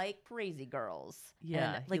he liked crazy girls.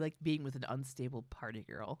 Yeah, and, he liked being with an unstable party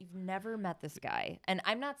girl. You've never met this guy, and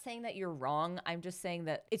I'm not saying that you're wrong. I'm just saying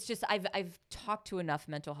that it's just I've talked to enough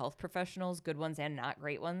mental health professionals, good ones and not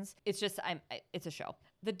great ones. It's just it's a show.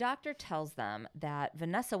 The doctor tells them that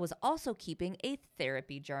Vanessa was also keeping a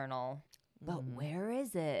therapy journal, but where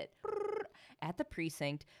is it? At the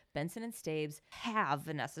precinct, Benson and Staves have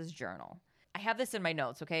Vanessa's journal. I have this in my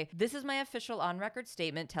notes, okay? This is my official on-record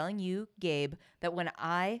statement telling you, Gabe, that when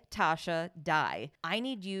I, Tasha, die, I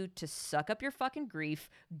need you to suck up your fucking grief,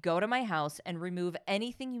 go to my house, and remove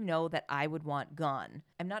anything you know that I would want gone.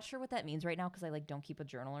 I'm not sure what that means right now because I don't keep a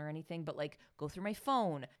journal or anything, but go through my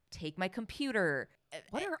phone, take my computer.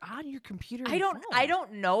 What are on your computer? I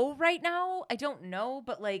don't know right now. I don't know,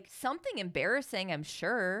 but something embarrassing, I'm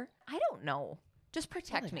sure. I don't know. Just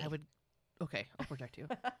protect me. Okay, I'll protect you.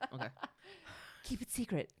 Okay. Keep it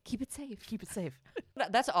secret. Keep it safe. Keep it safe.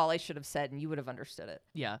 That's all I should have said, and you would have understood it.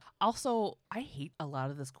 Yeah. Also, I hate a lot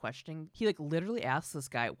of this questioning. He literally asks this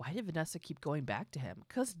guy, why did Vanessa keep going back to him?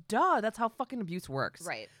 Because duh, that's how fucking abuse works.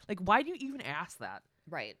 Right. Why do you even ask that?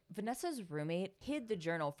 Right. Vanessa's roommate hid the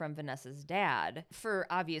journal from Vanessa's dad for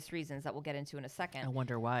obvious reasons that we'll get into in a second. I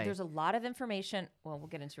wonder why. There's a lot of information. Well, we'll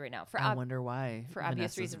get into it right now. I wonder why. For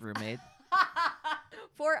obvious Vanessa's reasons. roommate.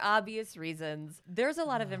 For obvious reasons, there's a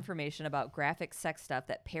lot of information about graphic sex stuff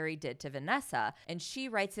that Perry did to Vanessa, and she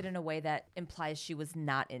writes it in a way that implies she was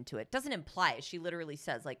not into it. Doesn't imply it. She literally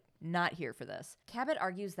says, not here for this. Cabot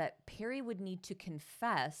argues that Perry would need to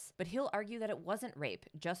confess, but he'll argue that it wasn't rape,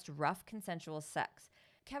 just rough consensual sex.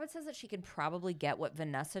 Cabot says that she can probably get what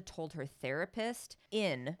Vanessa told her therapist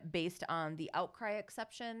in based on the outcry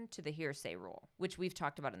exception to the hearsay rule, which we've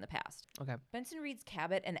talked about in the past. Okay. Benson reads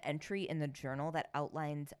Cabot an entry in the journal that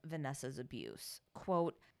outlines Vanessa's abuse.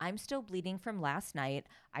 Quote, I'm still bleeding from last night.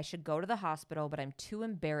 I should go to the hospital, but I'm too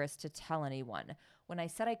embarrassed to tell anyone. When I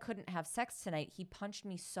said I couldn't have sex tonight, he punched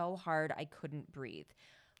me so hard I couldn't breathe.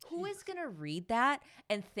 Who is going to read that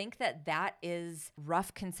and think that that is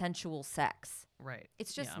rough consensual sex? Right.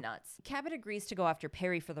 It's just nuts. Cabot agrees to go after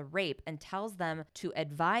Perry for the rape and tells them to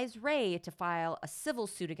advise Ray to file a civil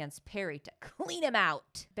suit against Perry to clean him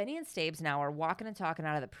out. Benny and Staves now are walking and talking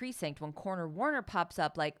out of the precinct when Coroner Warner pops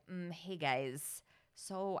up hey guys,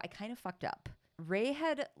 so I kind of fucked up. Ray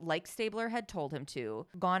had, like Stabler had told him to,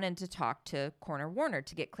 gone in to talk to Coroner Warner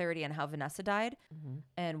to get clarity on how Vanessa died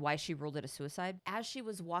and why she ruled it a suicide. As she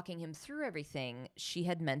was walking him through everything, she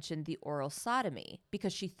had mentioned the oral sodomy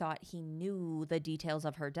because she thought he knew the details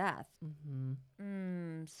of her death.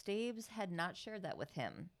 Staves had not shared that with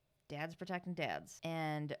him. Dad's protecting dads.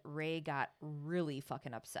 And Ray got really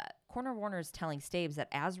fucking upset. Coroner Warner is telling Staves that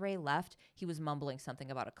as Ray left, he was mumbling something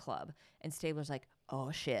about a club. And Stabler's like,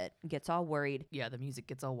 oh shit, gets all worried. Yeah, the music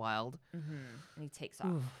gets all wild. And he takes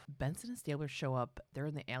off. Benson and Stabler show up. They're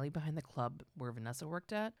in the alley behind the club where Vanessa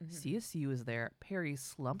worked at. CSU is there. Perry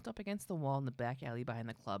slumped up against the wall in the back alley behind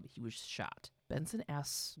the club. He was shot. Benson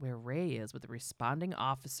asks where Ray is, but the responding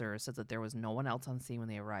officer says that there was no one else on scene when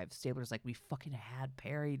they arrived. Stabler's like, we fucking had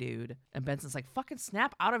Perry, dude. And Benson's like, fucking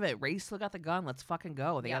snap out of it. Ray still got the gun. Let's fucking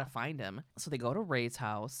go. They gotta find him. So they go to Ray's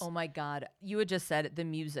house. Oh my God. You had just said the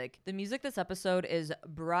music. The music this episode is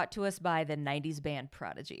brought to us by the 90s band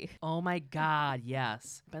Prodigy. Oh my God,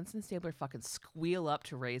 yes. Benson and Stabler fucking squeal up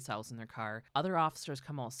to Ray's house in their car. Other officers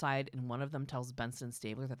come outside, and one of them tells Benson and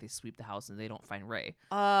Stabler that they sweep the house and they don't find Ray.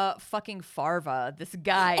 Fucking Farva, this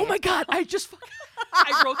guy. Oh my God, I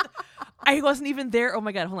wrote I wasn't even there. Oh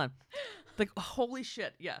my God, hold on. Holy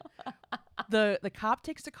shit, yeah. The cop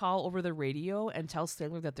takes the call over the radio and tells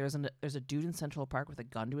Stabler that there's a dude in Central Park with a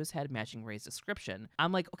gun to his head matching Ray's description.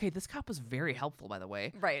 I'm like, okay, this cop was very helpful, by the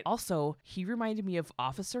way. Right. Also, he reminded me of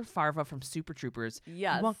Officer Farva from Super Troopers.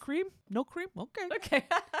 Yes. You want cream? No cream? Okay. Okay.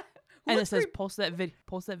 And it says, post that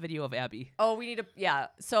video of Abby. Oh, we need to, yeah.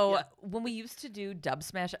 So when we used to do Dub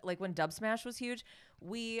Smash, when Dub Smash was huge,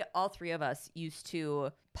 we, all three of us, used to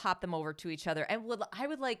pop them over to each other. And I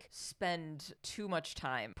would like spend too much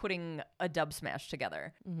time putting a dub smash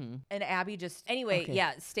together. Mm-hmm. And Abby just, anyway, Okay.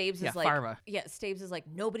 yeah, Staves Yeah, is like, Farva. yeah, Staves is like,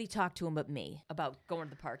 nobody talked to him but me about going to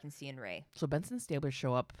the park and seeing Ray. So Benson and Stabler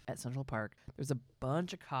show up at Central Park. There's a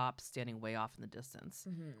bunch of cops standing way off in the distance,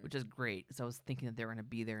 which is great. So I was thinking that they were going to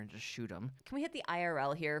be there and just shoot them. Can we hit the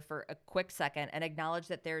IRL here for a quick second and acknowledge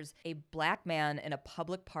that there's a black man in a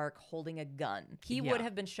public park holding a gun? He Yeah. would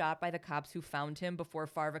have been shot by the cops who found him before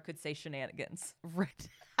Farva could say shenanigans. Right.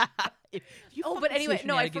 But anyway,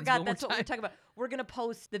 no, I forgot. That's what we're talking about. We're going to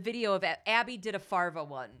post the video of Abby did a Farva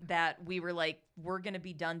one that we were like, we're going to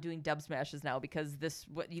be done doing dub smashes now because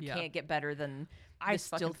you Yeah. can't get better than I this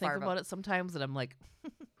still fucking think Farva. about it sometimes, and I'm like,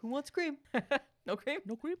 Who wants cream? No cream?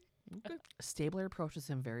 no creep. Okay. Stabler approaches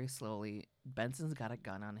him very slowly. Benson's got a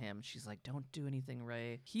gun on him. She's like, don't do anything,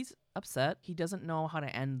 Ray. He's upset. He doesn't know how to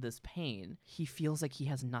end this pain. He feels like he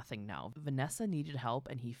has nothing now. Vanessa needed help,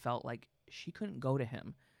 and he felt like she couldn't go to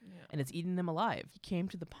him. Yeah. And it's eating him alive. He came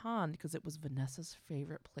to the pond because it was Vanessa's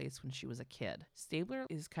favorite place when she was a kid. Stabler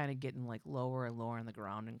is kind of getting like lower and lower on the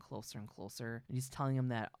ground and closer. And he's telling him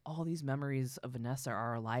that all these memories of Vanessa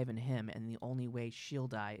are alive in him, and the only way she'll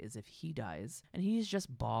die is if he dies. And he's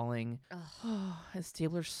just bawling. As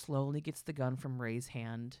Stabler slowly gets the gun from Ray's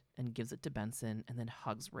hand and gives it to Benson, and then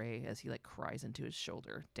hugs Ray as he like cries into his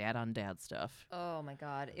shoulder. Dad on dad stuff. Oh my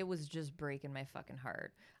God. It was just breaking my fucking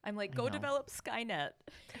heart. I'm like, I go know. develop Skynet.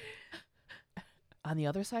 On the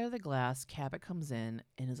other side of the glass, Cabot comes in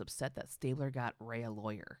and is upset that Stabler got Ray a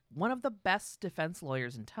lawyer. One of the best defense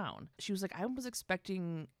lawyers in town. She was like, I was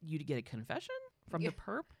expecting you to get a confession from Yeah. the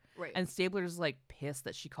perp. Right. And Stabler's like pissed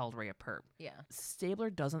that she called Ray a perp. Yeah. Stabler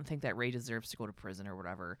doesn't think that Ray deserves to go to prison or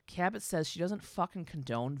whatever. Cabot says she doesn't fucking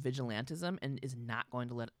condone vigilantism and is not going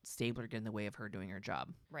to let Stabler get in the way of her doing her job.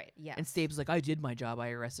 Right. Yeah. And Stabler's like, I did my job. I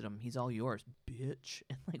arrested him. He's all yours, bitch.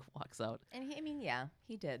 And like walks out. And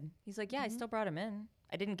he did. He's like, yeah, I Mhm. still brought him in.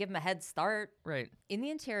 I didn't give him a head start. Right. In the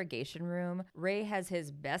interrogation room, Ray has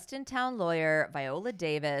his best in town lawyer, Viola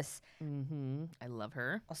Davis. Mm-hmm. I love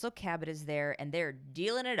her. Also, Cabot is there, and they're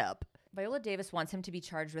dealing it up. Viola Davis wants him to be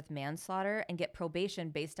charged with manslaughter and get probation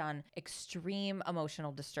based on extreme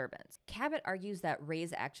emotional disturbance. Cabot argues that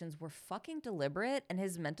Ray's actions were fucking deliberate and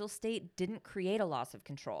his mental state didn't create a loss of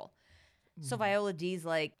control. So Viola D's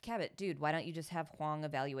like, Cabot, dude, why don't you just have Huang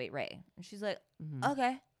evaluate Ray? And she's like, Mhm.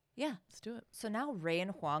 okay, yeah. Let's do it. So now Ray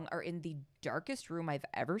and Huang are in the darkest room I've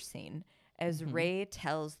ever seen as Mhm. Ray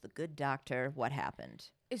tells the good doctor what happened.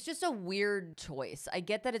 It's just a weird choice. I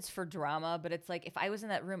get that it's for drama, but it's like if I was in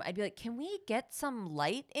that room, I'd be like, can we get some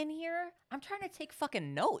light in here? I'm trying to take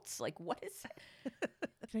fucking notes. Like, what is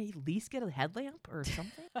Can I at least get a headlamp or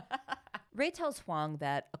something? Ray tells Huang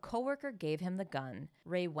that a coworker gave him the gun.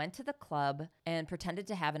 Ray went to the club and pretended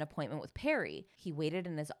to have an appointment with Perry. He waited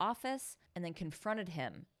in his office and then confronted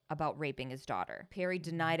him about raping his daughter. Perry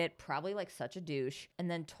denied it, probably like such a douche,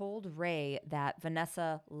 and then told Ray that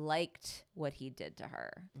Vanessa liked what he did to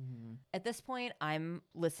her. Mm-hmm. At this point, I'm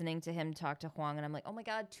listening to him talk to Huang and I'm like, oh my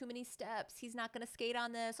God, too many steps. He's not going to skate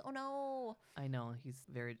on this. Oh no. I know.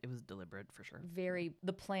 It was deliberate for sure.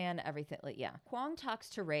 The plan, everything. Like, yeah. Huang talks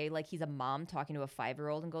to Ray like he's a mom talking to a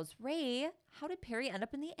 5-year-old and goes, Ray, how did Perry end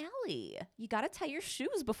up in the alley? You got to tie your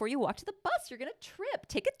shoes before you walk to the bus. You're going to trip.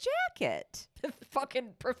 Take a jacket. The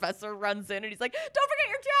fucking professor runs in and he's like, don't forget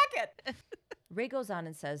your jacket. Ray goes on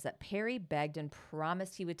and says that Perry begged and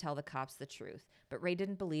promised he would tell the cops the truth, but Ray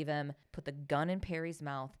didn't believe him, put the gun in Perry's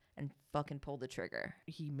mouth, and fucking pulled the trigger.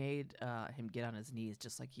 He made him get on his knees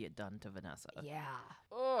just like he had done to Vanessa. Yeah.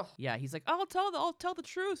 Ugh. Yeah, he's like, I'll tell the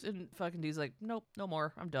truth, and fucking dude's like, nope, no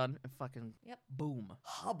more, I'm done, and fucking Yep. boom.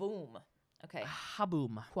 Ha-boom. Okay.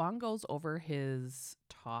 Haboom. Huang goes over his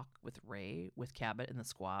talk with Ray, with Cabot and the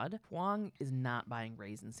squad. Huang is not buying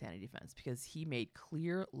Ray's insanity defense because he made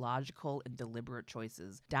clear, logical, and deliberate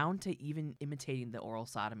choices, down to even imitating the oral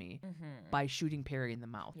sodomy by shooting Perry in the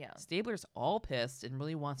mouth. Yeah. Stabler's all pissed and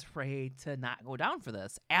really wants Ray to not go down for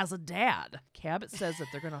this as a dad. Cabot says that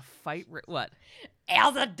they're going to fight what?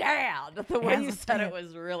 As a dad. The way As you a said dad. it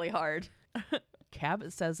was really hard.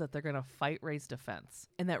 Cabot says that they're going to fight Ray's defense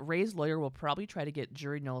and that Ray's lawyer will probably try to get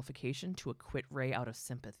jury nullification to acquit Ray out of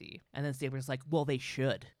sympathy. And then Stabler's like, well, they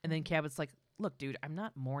should. And then Cabot's like, look, dude, I'm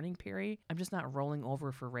not mourning Perry. I'm just not rolling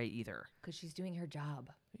over for Ray either. Because she's doing her job.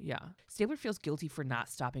 Yeah. Stabler feels guilty for not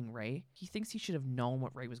stopping Ray. He thinks he should have known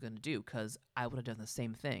what Ray was going to do because I would have done the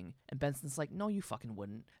same thing. And Benson's like, no, you fucking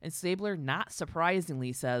wouldn't. And Stabler, not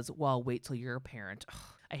surprisingly, says, well, wait till you're a parent. Ugh,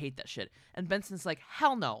 I hate that shit. And Benson's like,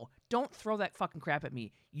 hell no. Don't throw that fucking crap at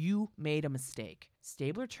me. You made a mistake.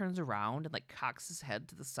 Stabler turns around and like cocks his head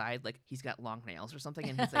to the side like he's got long nails or something.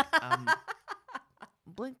 And he's like,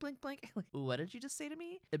 blink, blink, blink. Like, what did you just say to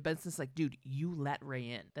me? And Benson's like, dude, you let Ray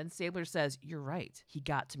in. Then Stabler says, you're right. He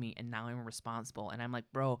got to me and now I'm responsible. And I'm like,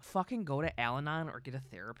 bro, fucking go to Al-Anon or get a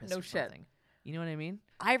therapist or something. You know what I mean?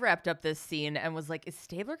 I wrapped up this scene and was like, is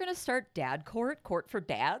Stabler going to start dad court for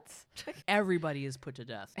dads? Everybody is put to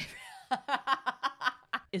death.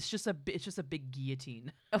 It's just a big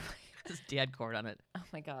guillotine. Oh There's dad court on it. Oh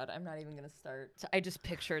my God, I'm not even going to start. So I just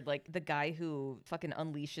pictured like the guy who fucking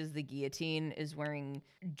unleashes the guillotine is wearing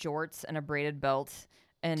jorts and a braided belt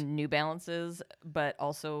and New Balances, but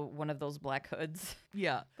also one of those black hoods.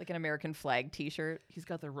 Yeah. Like an American flag t-shirt. He's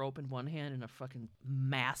got the rope in one hand and a fucking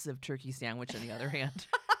massive turkey sandwich in the other hand.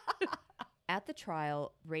 At the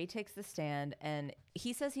trial, Ray takes the stand and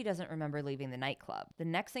he says he doesn't remember leaving the nightclub. The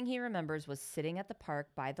next thing he remembers was sitting at the park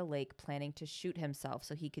by the lake planning to shoot himself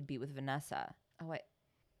so he could be with Vanessa. Oh, I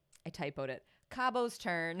typoed it. Cabo's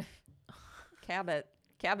turn.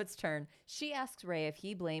 Cabot's turn. She asks Ray if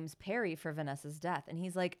he blames Perry for Vanessa's death. And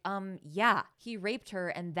he's like, yeah, he raped her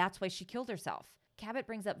and that's why she killed herself. Cabot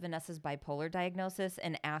brings up Vanessa's bipolar diagnosis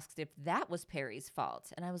and asks if that was Perry's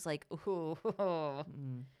fault. And I was like, ooh.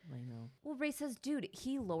 I know. Well, Ray says, dude,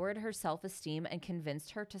 he lowered her self-esteem and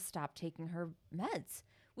convinced her to stop taking her meds,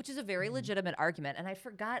 which is a very legitimate argument. And I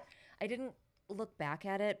forgot, I didn't look back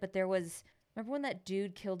at it, but there was, remember when that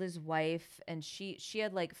dude killed his wife and she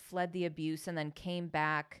had like fled the abuse and then came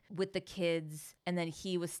back with the kids and then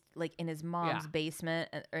he was like in his mom's basement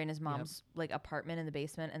or in his mom's like apartment in the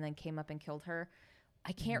basement and then came up and killed her.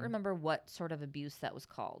 I can't remember what sort of abuse that was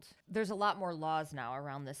called. There's a lot more laws now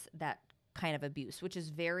around that kind of abuse, which is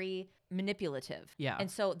very manipulative. Yeah. And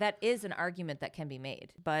so that is an argument that can be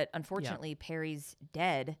made. But unfortunately, Perry's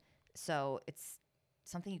dead. So it's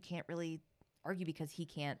something you can't really argue because he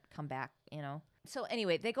can't come back, you know? So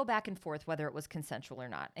anyway, they go back and forth whether it was consensual or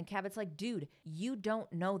not. And Cabot's like, dude, you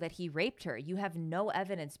don't know that he raped her. You have no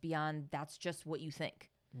evidence beyond that's just what you think.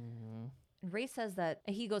 Mm-hmm. And Ray says that,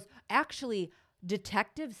 he goes, actually,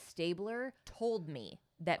 Detective Stabler told me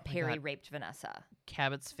that Perry raped Vanessa.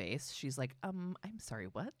 Cabot's face, she's like, I'm sorry,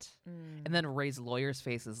 what? And then Ray's lawyer's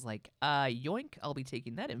face is like, yoink, I'll be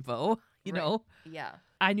taking that info, you know? Yeah.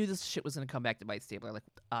 I knew this shit was going to come back to bite Stabler, like,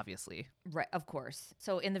 obviously. Right, of course.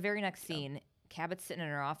 So in the very next scene, Cabot's sitting in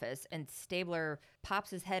her office, and Stabler pops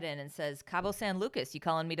his head in and says, Cabo San Lucas, you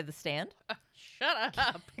calling me to the stand? Shut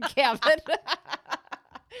up. Cabot.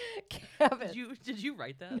 Cabot. Did you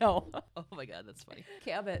write that? No. Oh my God, that's funny.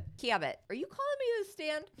 Cabot, are you calling me to the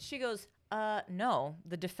stand? She goes, no,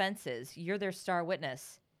 the defense is. You're their star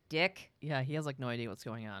witness, dick. Yeah, he has like no idea what's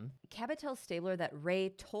going on. Cabot tells Stabler that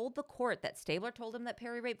Ray told the court that Stabler told him that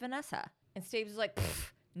Perry raped Vanessa. And Stabler's like,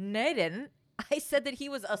 no, I didn't. I said that he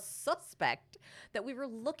was a suspect, that we were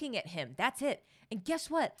looking at him. That's it. And guess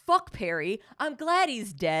what? Fuck Perry. I'm glad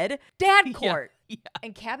he's dead. Dad court. Yeah.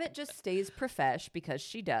 And Cabot just stays profesh because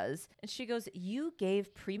she does. And she goes, you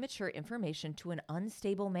gave premature information to an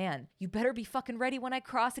unstable man. You better be fucking ready when I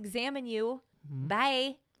cross-examine you. Mm-hmm.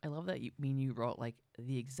 Bye. I love that you wrote like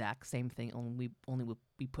the exact same thing, only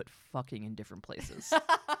we put fucking in different places.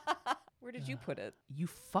 Where did you put it? You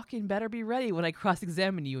fucking better be ready when I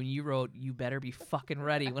cross-examine you. And you wrote, you better be fucking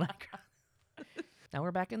ready when I Now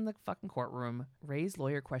we're back in the fucking courtroom. Ray's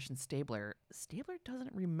lawyer questions Stabler. Stabler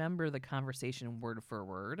doesn't remember the conversation word for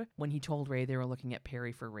word when he told Ray they were looking at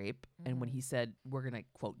Perry for rape. And when he said, we're going to,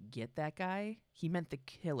 quote, get that guy, he meant the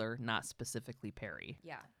killer, not specifically Perry.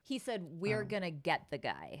 Yeah. He said, we're going to get the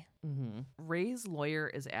guy. Mm-hmm. Ray's lawyer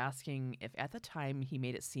is asking if at the time he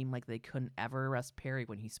made it seem like they couldn't ever arrest Perry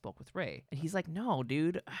when he spoke with Ray. And he's like, no,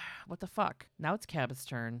 dude, what the fuck? Now it's Cabot's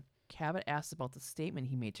turn. Cabot asks about the statement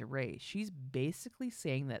he made to Ray. She's basically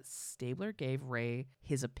saying that Stabler gave Ray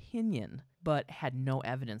his opinion, but had no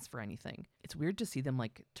evidence for anything. It's weird to see them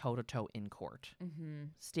like toe-to-toe in court. Mm-hmm.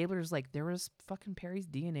 Stabler's like, there was fucking Perry's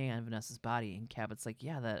DNA on Vanessa's body. And Cabot's like,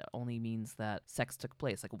 yeah, that only means that sex took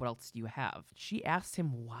place. Like, what else do you have? She asks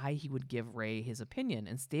him why he would give Ray his opinion.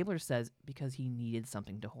 And Stabler says because he needed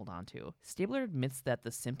something to hold on to. Stabler admits that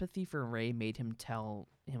the sympathy for Ray made him tell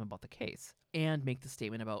him about the case and make the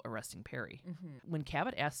statement about arresting Perry. Mm-hmm. When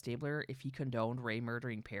Cabot asks Stabler if he condoned Ray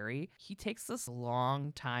murdering Perry, he takes this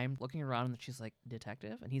long time looking around and she's like,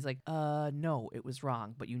 detective? And he's like, no, it was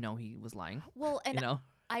wrong, but you know he was lying. Well, and you know?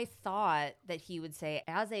 I thought that he would say,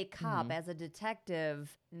 as a cop, as a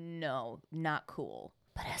detective, no, not cool.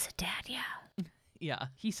 But as a dad, yeah. Yeah,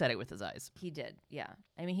 he said it with his eyes. He did, yeah.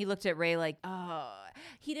 I mean, he looked at Ray like, oh,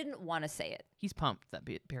 he didn't want to say it. He's pumped that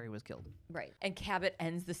Perry was killed. Right. And Cabot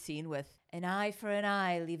ends the scene with, an eye for an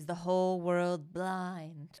eye leaves the whole world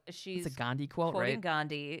blind. She's It's a Gandhi quote, quoting right?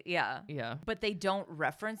 Gandhi, yeah. Yeah. But they don't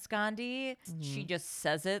reference Gandhi. She just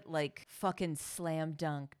says it like fucking slam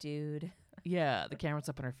dunk, dude. Yeah, the camera's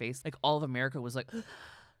up in her face. Like, all of America was like,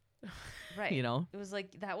 Right. you know? It was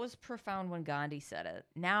like, that was profound when Gandhi said it.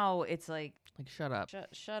 Now it's like, Like, shut up.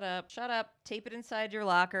 shut up, tape it inside your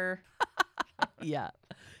locker. Yeah.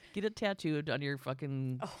 Get it tattooed on your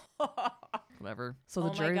fucking whatever. So the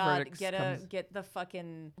Oh jury my God, verdict comes. get the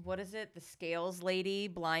fucking, what is it? The scales lady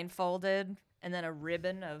blindfolded and then a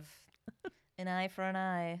ribbon of an eye for an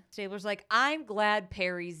eye. Stabler's like, I'm glad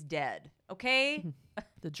Perry's dead. Okay?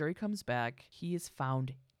 The jury comes back. He is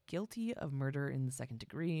found guilty of murder in the second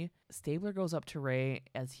degree. Stabler goes up to Ray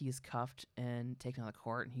as he is cuffed and taken out of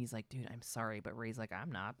court, and he's like, dude, I'm sorry. But Ray's like,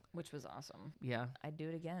 I'm not. Which was awesome. Yeah. I'd do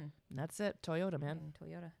it again. And that's it. Toyota, man.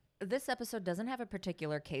 Toyota. This episode doesn't have a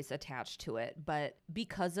particular case attached to it, but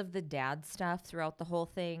because of the dad stuff throughout the whole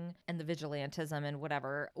thing and the vigilantism and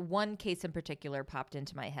whatever, one case in particular popped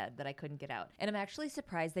into my head that I couldn't get out. And I'm actually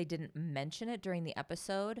surprised they didn't mention it during the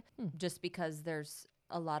episode, just because there's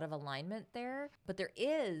a lot of alignment there. But there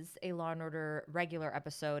is a Law & Order regular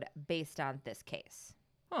episode based on this case.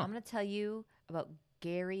 Huh. I'm going to tell you about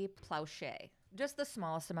Gary Plauché. Just the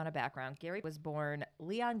smallest amount of background. Gary was born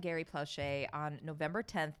Leon Gary Plauché on November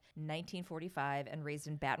 10th, 1945, and raised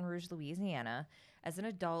in Baton Rouge, Louisiana. As an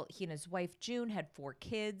adult, he and his wife, June, had 4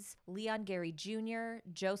 kids: Leon Gary Jr.,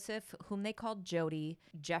 Joseph, whom they called Jody,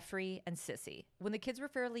 Jeffrey, and Sissy. When the kids were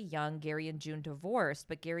fairly young, Gary and June divorced,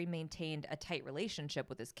 but Gary maintained a tight relationship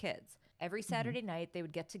with his kids. Every Saturday night, they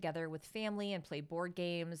would get together with family and play board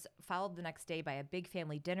games, followed the next day by a big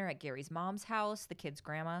family dinner at Gary's mom's house, the kids'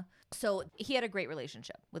 grandma. So he had a great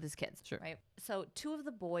relationship with his kids, Sure. right? So 2 of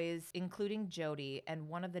the boys, including Jody and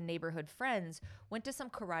one of the neighborhood friends, went to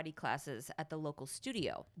some karate classes at the local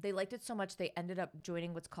studio. They liked it so much they ended up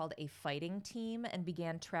joining what's called a fighting team and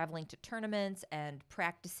began traveling to tournaments and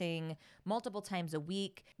practicing multiple times a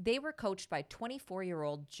week. They were coached by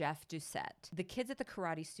 24-year-old Jeff Doucette. The kids at the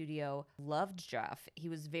karate studio loved Jeff. He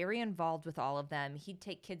was very involved with all of them. He'd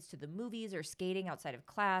take kids to the movies or skating outside of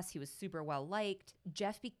class. He was super well liked.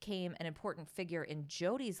 Jeff became an important figure in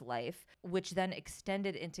Jody's life, which then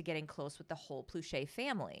extended into getting close with the whole Plauché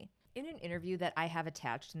family. In an interview that I have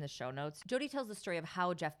attached in the show notes, Jody tells the story of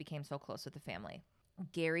how Jeff became so close with the family.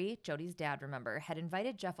 Gary, Jody's dad, remember, had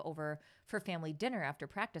invited Jeff over for family dinner after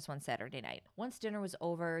practice one Saturday night. Once dinner was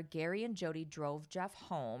over, Gary and Jody drove Jeff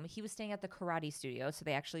home. He was staying at the karate studio, so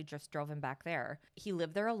they actually just drove him back there. He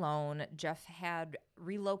lived there alone. Jeff had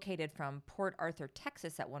relocated from Port Arthur,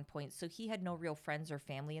 Texas at one point, so he had no real friends or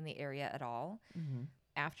family in the area at all.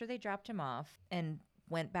 After they dropped him off and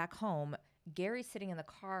went back home, Gary's sitting in the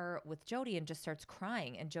car with Jody and just starts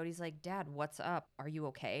crying. And Jody's like, Dad, what's up? Are you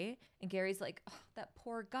okay? And Gary's like, oh, that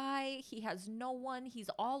poor guy. He has no one. He's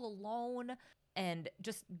all alone. And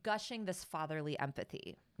just gushing this fatherly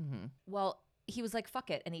empathy. Well, he was like, fuck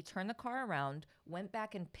it. And he turned the car around, went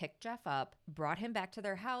back and picked Jeff up, brought him back to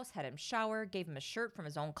their house, had him shower, gave him a shirt from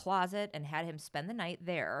his own closet, and had him spend the night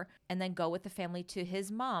there, and then go with the family to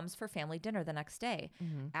his mom's for family dinner the next day.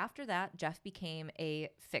 After that, Jeff became a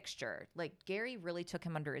fixture. Like, Gary really took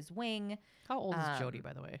him under his wing. How old is Jody,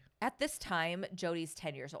 by the way? At this time, Jody's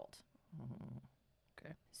 10 years old.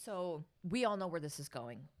 Okay. So we all know where this is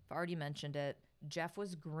going. I've already mentioned it. Jeff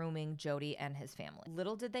was grooming Jody and his family.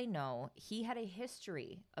 Little did they know, he had a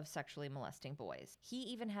history of sexually molesting boys. He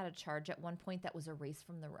even had a charge at one point that was erased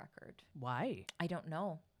from the record. Why? I don't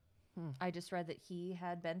know. I just read that he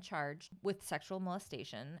had been charged with sexual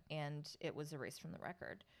molestation and it was erased from the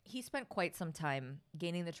record. He spent quite some time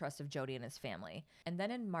gaining the trust of Jody and his family. And then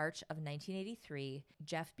in March of 1983,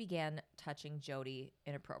 Jeff began touching Jody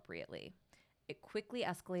inappropriately. It quickly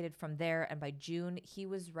escalated from there, and by June, he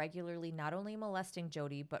was regularly not only molesting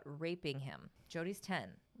Jody, but raping him. Jody's 10.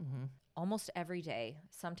 Almost every day,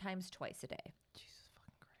 sometimes twice a day. Jesus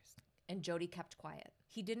fucking Christ. And Jody kept quiet.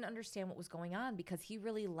 He didn't understand what was going on because he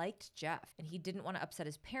really liked Jeff, and he didn't want to upset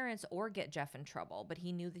his parents or get Jeff in trouble, but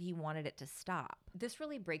he knew that he wanted it to stop. This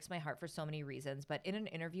really breaks my heart for so many reasons, but in an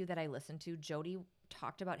interview that I listened to, Jody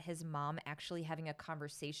talked about his mom actually having a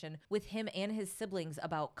conversation with him and his siblings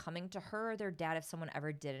about coming to her or their dad if someone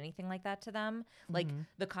ever did anything like that to them. Like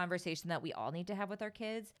the conversation that we all need to have with our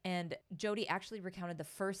kids. And Jody actually recounted the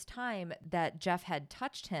first time that Jeff had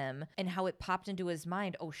touched him and how it popped into his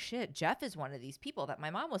mind, oh shit, Jeff is one of these people that my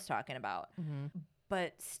mom was talking about.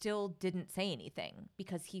 but still didn't say anything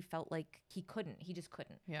because he felt like he couldn't. He just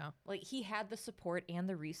couldn't. Yeah. Like, he had the support and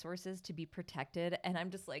the resources to be protected. And I'm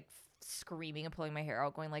just like screaming and pulling my hair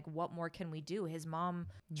out, going like, what more can we do? His mom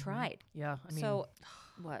tried. Yeah. I mean, So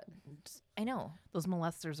what? I know. those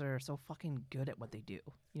molesters are so fucking good at what they do.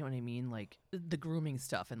 You know what I mean? Like the grooming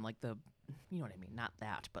stuff and like you know what I mean? Not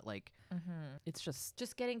that, but like it's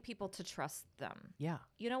Just getting people to trust them. yeah.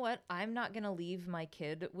 You know what? I'm not going to leave my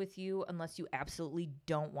kid with you unless you absolutely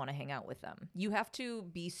don't want to hang out with them. You have to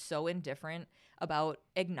be so indifferent about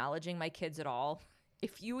acknowledging my kids at all.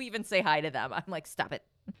 If you even say hi to them, I'm like, stop it.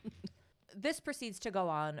 This proceeds to go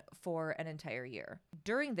on for an entire year.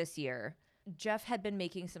 During this year, Jeff had been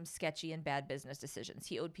making some sketchy and bad business decisions.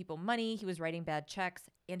 He owed people money, he was writing bad checks,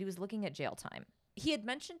 and he was looking at jail time. He had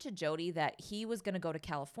mentioned to Jody that he was going to go to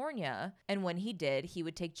California, and when he did, he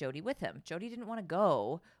would take Jody with him. Jody didn't want to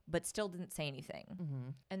go, but still didn't say anything.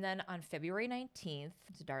 And then on February 19th,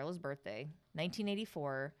 it's Darla's birthday,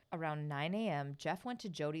 1984, around 9 a.m., Jeff went to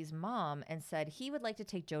Jody's mom and said he would like to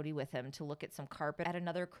take Jody with him to look at some carpet at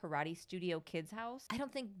another karate studio kid's house. I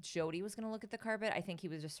don't think Jody was going to look at the carpet. I think he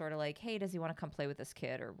was just sort of like, hey, does he want to come play with this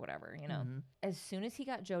kid or whatever, you know? As soon as he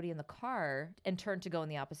got Jody in the car and turned to go in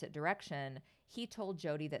the opposite direction, he told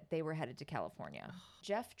Jody that they were headed to California.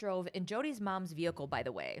 Jeff drove in Jody's mom's vehicle, by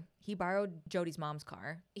the way. He borrowed Jody's mom's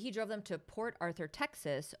car. He drove them to Port Arthur,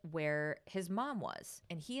 Texas, where his mom was.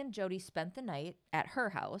 And he and Jody spent the night at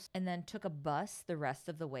her house and then took a bus the rest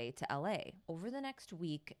of the way to LA. Over the next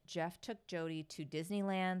week, Jeff took Jody to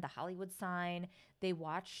Disneyland, the Hollywood sign. They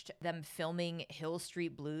watched them filming Hill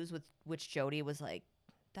Street Blues, with which Jody was like,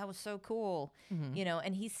 that was so cool, you know,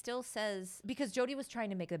 and he still says, because Jody was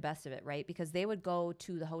trying to make the best of it, right? Because they would go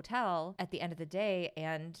to the hotel at the end of the day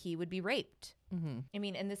and he would be raped. I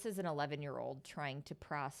mean, and this is an 11-year-old trying to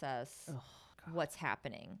process what's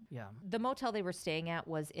happening. Yeah. The motel they were staying at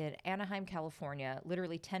was in Anaheim, California,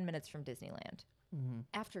 literally 10 minutes from Disneyland.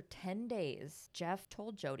 After 10 days, Jeff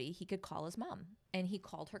told Jody he could call his mom, and he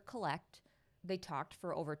called her Collect. They talked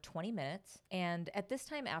for over 20 minutes. And at this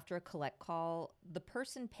time, after a collect call, the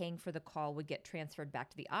person paying for the call would get transferred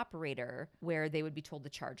back to the operator, where they would be told the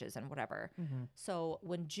charges and whatever. So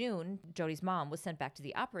when June, Jody's mom, was sent back to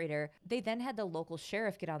the operator, they then had the local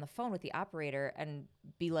sheriff get on the phone with the operator and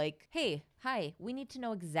be like, hey, hi, we need to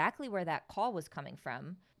know exactly where that call was coming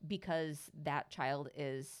from, because that child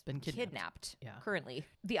is Been kidnapped. Yeah. currently.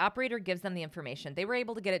 The operator gives them the information. They were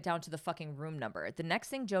able to get it down to the fucking room number. The next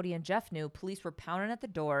thing Jody and Jeff knew, police were pounding at the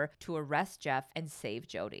door to arrest Jeff and save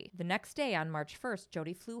Jody. The next day, on March 1st,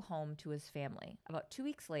 Jody flew home to his family. About 2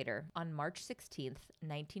 weeks later, on March 16th,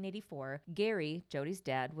 1984, Gary, Jody's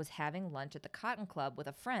dad, was having lunch at the Cotton Club with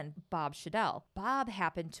a friend, Bob Shadell. Bob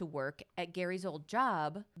happened to work at Gary's old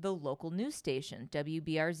job, the local news station,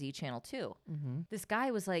 WBRZ Channel 2. This guy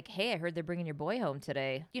was like, hey, I heard they're bringing your boy home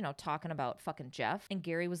today, you know, talking about fucking Jeff. And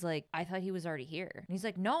Gary was like, I thought he was already here. And he's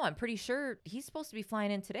like, no, I'm pretty sure he's supposed to be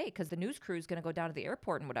flying in today because the news crew is going to go down to the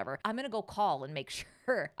airport and whatever. I'm going to go call and make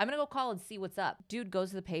sure. I'm going to go call and see what's up. Dude goes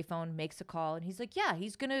to the payphone, makes a call, and he's like, yeah,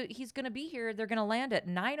 he's going to be here. They're going to land at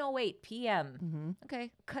 9:08 p.m.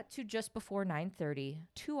 Okay. Cut to just before 9:30.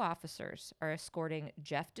 Two officers are escorting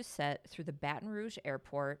Jeff Doucette through the Baton Rouge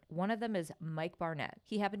airport. One of them is Mike Barnett.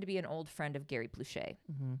 He happened to be an old friend of Gary Pluchet.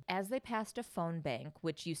 As they passed a phone bank,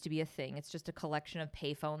 which used to be a thing, it's just a collection of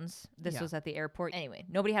payphones. This was at the airport. Anyway,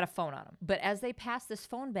 nobody had a phone on them. But as they passed this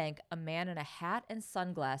phone bank, a man in a hat and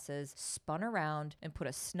sunglasses spun around and put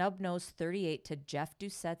a snub-nosed .38 to Jeff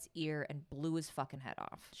Doucette's ear and blew his fucking head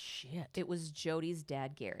off. Shit. It was Jody's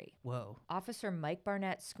dad, Gary. Whoa. Officer Mike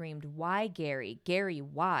Barnett screamed, why, Gary? Gary,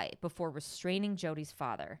 why? Before restraining Jody's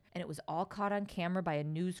father. And it was all caught on camera by a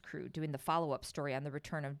news crew doing the follow-up story on the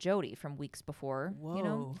return of Jody from weeks before. Whoa. You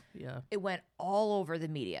know? Yeah. It went all over the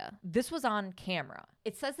media. This was on camera.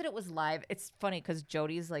 It says that it was live. It's funny because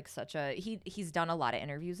Jody's like such a, he's done a lot of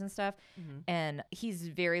interviews and stuff. And he's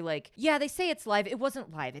very like, yeah, they say it's live. It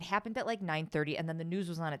wasn't live. It happened at like 9:30 and then the news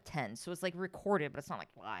was on at 10. So it's like recorded, but it's not like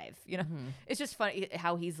live, you know? It's just funny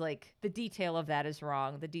how he's like, the detail of that is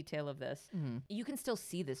wrong. The detail of this. You can still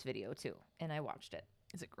see this video too. And I watched it.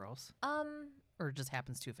 Is it gross? Or it just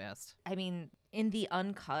happens too fast? I mean, in the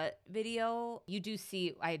uncut video, you do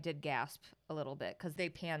see, I did gasp a little bit because they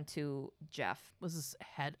pan to Jeff. Was his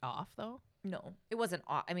head off though? No, it wasn't.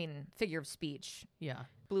 I mean, figure of speech. Yeah.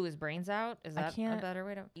 Blew his brains out. Is I that a can't- better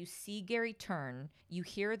way to? You see Gary turn, you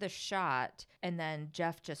hear the shot, and then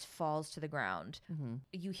Jeff just falls to the ground. Mm-hmm.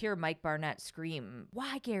 You hear Mike Barnett scream,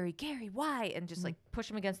 "Why, Gary? Gary, why?" And just like push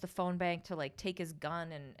him against the phone bank to like take his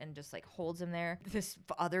gun and just like holds him there. This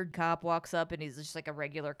other cop walks up and he's just like a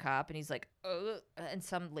regular cop and he's like, ugh, and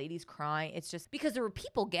some lady's crying. It's just because there were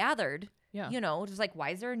people gathered. Yeah. You know, just like,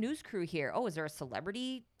 why is there a news crew here? Oh, is there a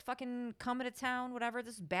celebrity fucking coming to town? Whatever.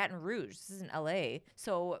 This is Baton Rouge. This isn't LA.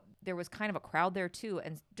 So there was kind of a crowd there too,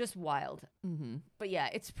 and just wild. Mm-hmm. But yeah,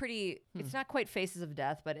 it's pretty. It's not quite Faces of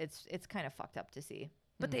Death, but it's kind of fucked up to see.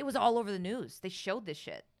 But it was all over the news. They showed this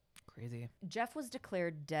shit. Crazy. Jeff was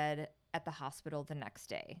declared dead at the hospital the next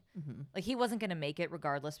day. Mm-hmm. Like he wasn't gonna make it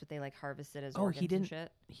regardless, but they like harvested his Oh, organs he didn't. and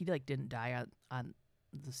shit. He like didn't die on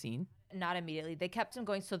the scene. Not immediately. They kept him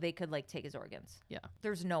going so they could like take his organs. Yeah.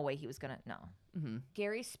 There's no way he was gonna. No. Mm-hmm.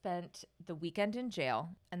 Gary spent the weekend in jail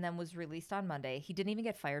and then was released on Monday. He didn't even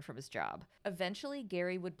get fired from his job. Eventually,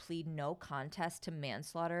 Gary would plead no contest to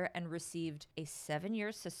manslaughter and received a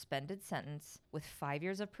 7-year suspended sentence with 5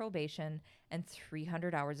 years of probation and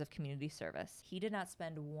 300 hours of community service. He did not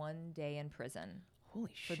spend 1 day in prison Holy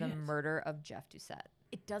for shit. the murder of Jeff Doucette.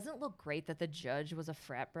 It doesn't look great that the judge was a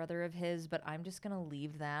frat brother of his, but I'm just going to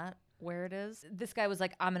leave that where it is. This guy was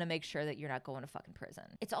like, I'm going to make sure that you're not going to fucking prison.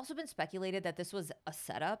 It's also been speculated that this was a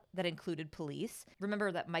setup that included police.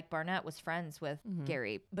 Remember that Mike Barnett was friends with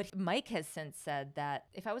Gary, but Mike has since said that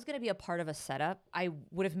if I was going to be a part of a setup, I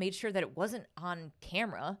would have made sure that it wasn't on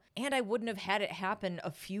camera and I wouldn't have had it happen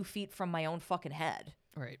a few feet from my own fucking head.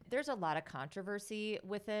 Right. There's a lot of controversy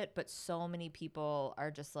with it, but so many people are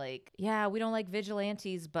just like, yeah, we don't like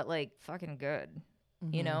vigilantes, but like fucking good.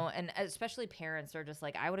 You know, and especially parents are just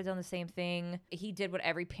like, I would have done the same thing. He did what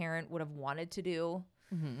every parent would have wanted to do.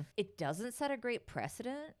 Mm-hmm. It doesn't set a great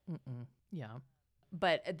precedent, Yeah.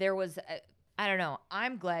 but there was, I don't know.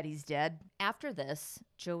 I'm glad he's dead. After this,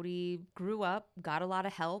 Jody grew up, got a lot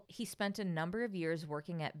of help. He spent a number of years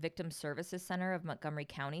working at Victim Services Center of Montgomery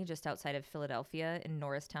County, just outside of Philadelphia in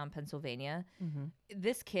Norristown, Pennsylvania. Mm-hmm.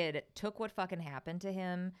 This kid took what fucking happened to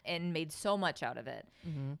him and made so much out of it.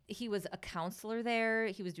 Mm-hmm. He was a counselor there.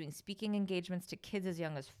 He was doing speaking engagements to kids as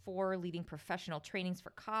young as 4, leading professional trainings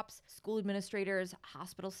for cops, school administrators,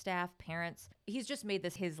 hospital staff, parents. He's just made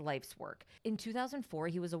this his life's work. In 2004,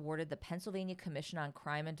 he was awarded the Pennsylvania Commission on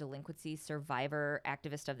Crime and Delinquency Survivor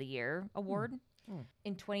Activist of the Year award.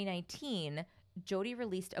 In 2019, Jody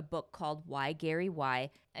released a book called Why Gary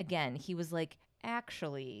Why. Again, he was like,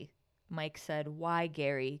 actually, Mike said, why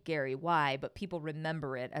Gary, Gary, why? But people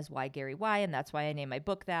remember it as Why Gary Why, and that's why I named my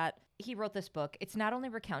book that. He wrote this book. It's not only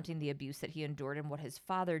recounting the abuse that he endured and what his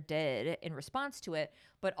father did in response to it,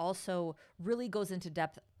 but also really goes into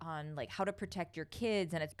depth on like how to protect your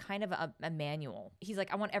kids, and it's kind of a manual. He's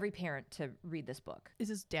like, I want every parent to read this book. Is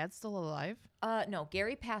his dad still alive? No,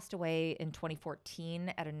 Gary passed away in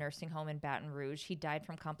 2014 at a nursing home in Baton Rouge. He died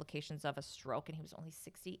from complications of a stroke, and he was only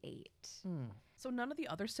 68. So none of the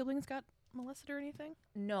other siblings got molested or anything?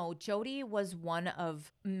 No, Jody was one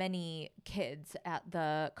of many kids at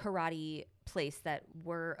the karate place that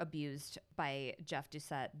were abused by Jeff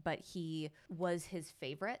Doucette, but he was his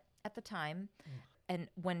favorite at the time. And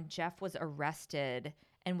when Jeff was arrested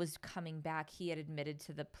and was coming back, he had admitted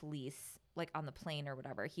to the police, like on the plane or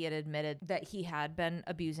whatever, he had admitted that he had been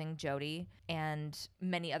abusing Jody and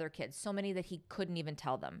many other kids, so many that he couldn't even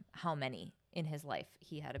tell them how many in his life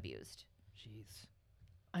he had abused. Jeez.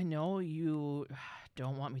 I know you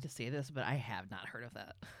don't want me to say this, but I have not heard of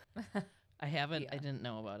that. I haven't. Yeah. I didn't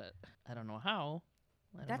know about it. I don't know how.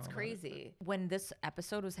 I don't That's know about it, crazy. When this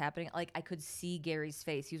episode was happening, like I could see Gary's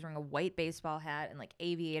face. He was wearing a white baseball hat and like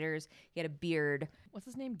aviators. He had a beard. but- What's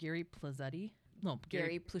his name? Gary Plazzetti? No,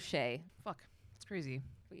 Gary Pluchet. Fuck. It's crazy.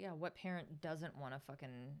 But yeah, what parent doesn't want to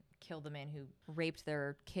fucking kill the man who raped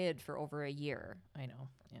their kid for over a year? I know.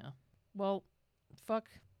 Yeah. Well, fuck.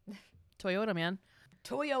 Toyota, man.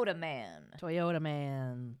 Toyota man. Toyota,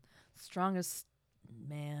 man. Strongest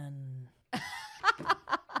man.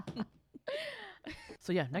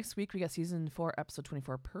 So yeah, next week we got season 4, episode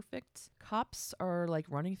 24, Perfect. Cops are like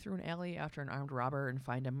running through an alley after an armed robber and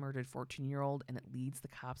find a murdered 14-year-old, and it leads the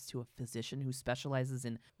cops to a physician who specializes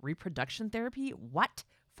in reproduction therapy. What?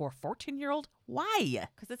 For a 14-year-old? Why?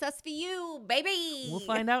 Because it's SVU, baby. We'll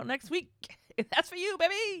find out next week. That's for you,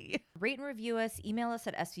 baby. Rate and review us. Email us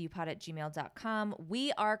at svupod@gmail.com.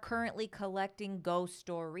 We are currently collecting ghost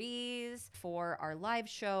stories for our live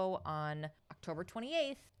show on October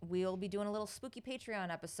 28th. We'll be doing a little spooky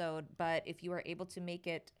Patreon episode, but if you are able to make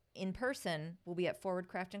it in person, we'll be at Forward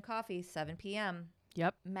Craft and Coffee, 7 p.m.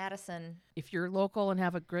 Yep. Madison. If you're local and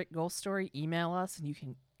have a great ghost story, email us, and you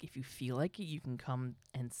can, if you feel like it, you can come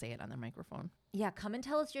and say it on their microphone. Yeah, come and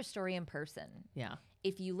tell us your story in person. Yeah.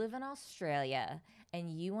 If you live in Australia and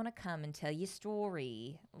you want to come and tell your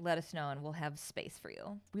story, let us know and we'll have space for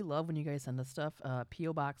you. We love when you guys send us stuff.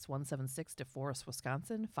 P.O. Box 176 DeForest,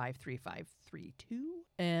 Wisconsin, 53532.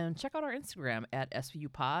 And check out our Instagram at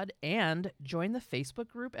SVU Pod and join the Facebook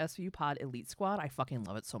group SVU Pod Elite Squad. I fucking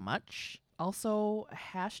love it so much. Also,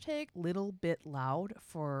 hashtag Little Bit Loud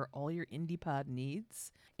for all your indie pod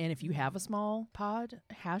needs. And if you have a small pod,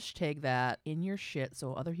 hashtag that in your shit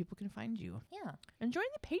so other people can find you. Yeah. And join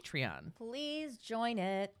the Patreon. Please join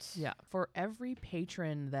it. Yeah. For every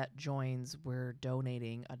patron that joins, we're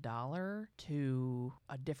donating $1 to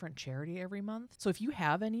a different charity every month. So if you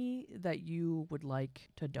have any that you would like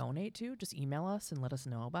to donate to, just email us and let us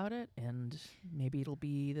know about it. And maybe it'll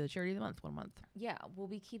be the charity of the month 1 month. Yeah, we'll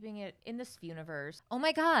be keeping it in the Spuniverse. Oh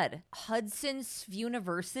my God. Hudson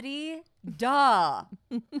Spuniversity? Duh.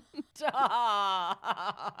 Duh.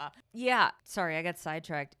 Yeah. Sorry, I got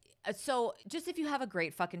sidetracked. So just if you have a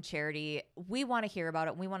great fucking charity, we want to hear about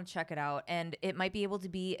it. We want to check it out. And it might be able to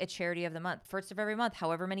be a charity of the month. First of every month,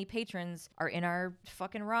 however many patrons are in our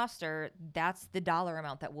fucking roster, that's the dollar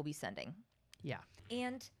amount that we'll be sending. Yeah.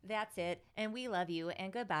 And that's it. And we love you.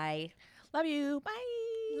 And goodbye. Love you. Bye.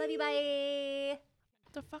 Love you. Bye.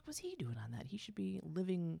 What the fuck was he doing on that? He should be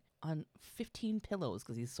living on 15 pillows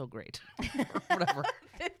because he's so great. Or whatever.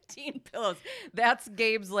 15 pillows. That's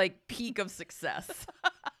Gabe's like peak of success.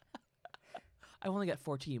 I only got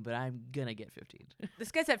 14, but I'm gonna get 15.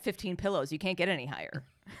 This guy's at 15 pillows. You can't get any higher.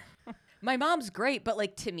 My mom's great, but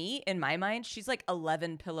like to me, in my mind, she's like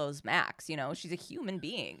 11 pillows max. You know, she's a human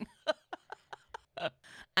being.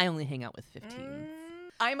 I only hang out with 15.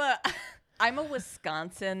 I'm a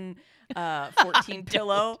Wisconsin 14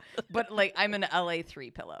 pillow, but like I'm an LA 3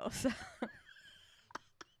 pillow. So.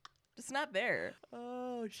 Just not there.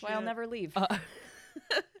 Oh, shit. That's why I'll never leave.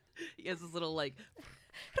 He has this little like...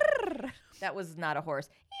 That was not a horse.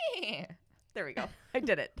 There we go. I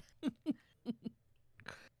did it.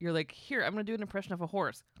 You're like, here, I'm going to do an impression of a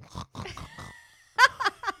horse.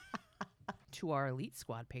 To our Elite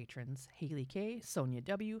Squad patrons, Haley K, Sonia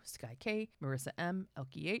W, Sky K, Marissa M,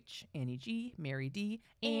 Elkie H, Annie G, Mary D,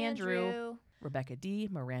 Andrew, Rebecca D,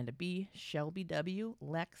 Miranda B, Shelby W,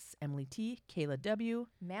 Lex, Emily T, Kayla W,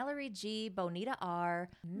 Mallory G, Bonita R,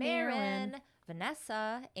 Marin, Marin,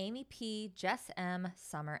 Vanessa, Amy P, Jess M,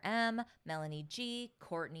 Summer M, Melanie G,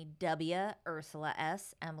 Courtney W, Ursula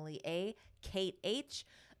S, Emily A, Kate H,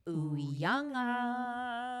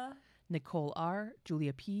 Uyanga. Nicole R,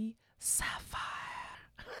 Julia P, Sapphire.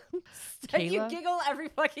 You Kayla? giggle every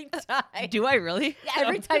fucking time. Do I really? Yeah,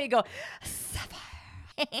 every time you go,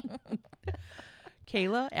 Sapphire.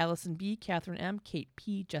 Kayla, Allison B, Catherine M, Kate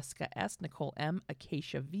P, Jessica S, Nicole M,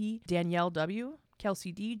 Acacia V, Danielle W,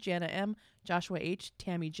 Kelsey D, Jana M, Joshua H,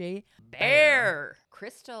 Tammy J, Bear.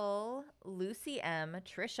 Crystal, Lucy M,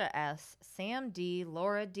 Trisha S, Sam D,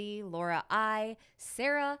 Laura D, Laura I,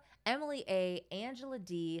 Sarah, Emily A, Angela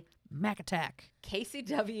D, Mac Attack. Casey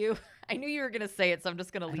W. I knew you were going to say it, so I'm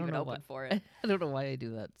just going to leave it open for it. I don't know why I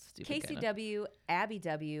do that stupid Casey kinda. W, Abby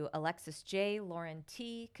W, Alexis J, Lauren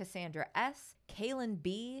T, Cassandra S, Kaylin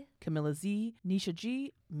B. Camilla Z, Nisha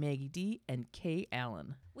G, Maggie D, and Kay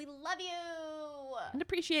Allen. We love you. And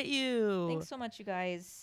appreciate you. Thanks so much, you guys.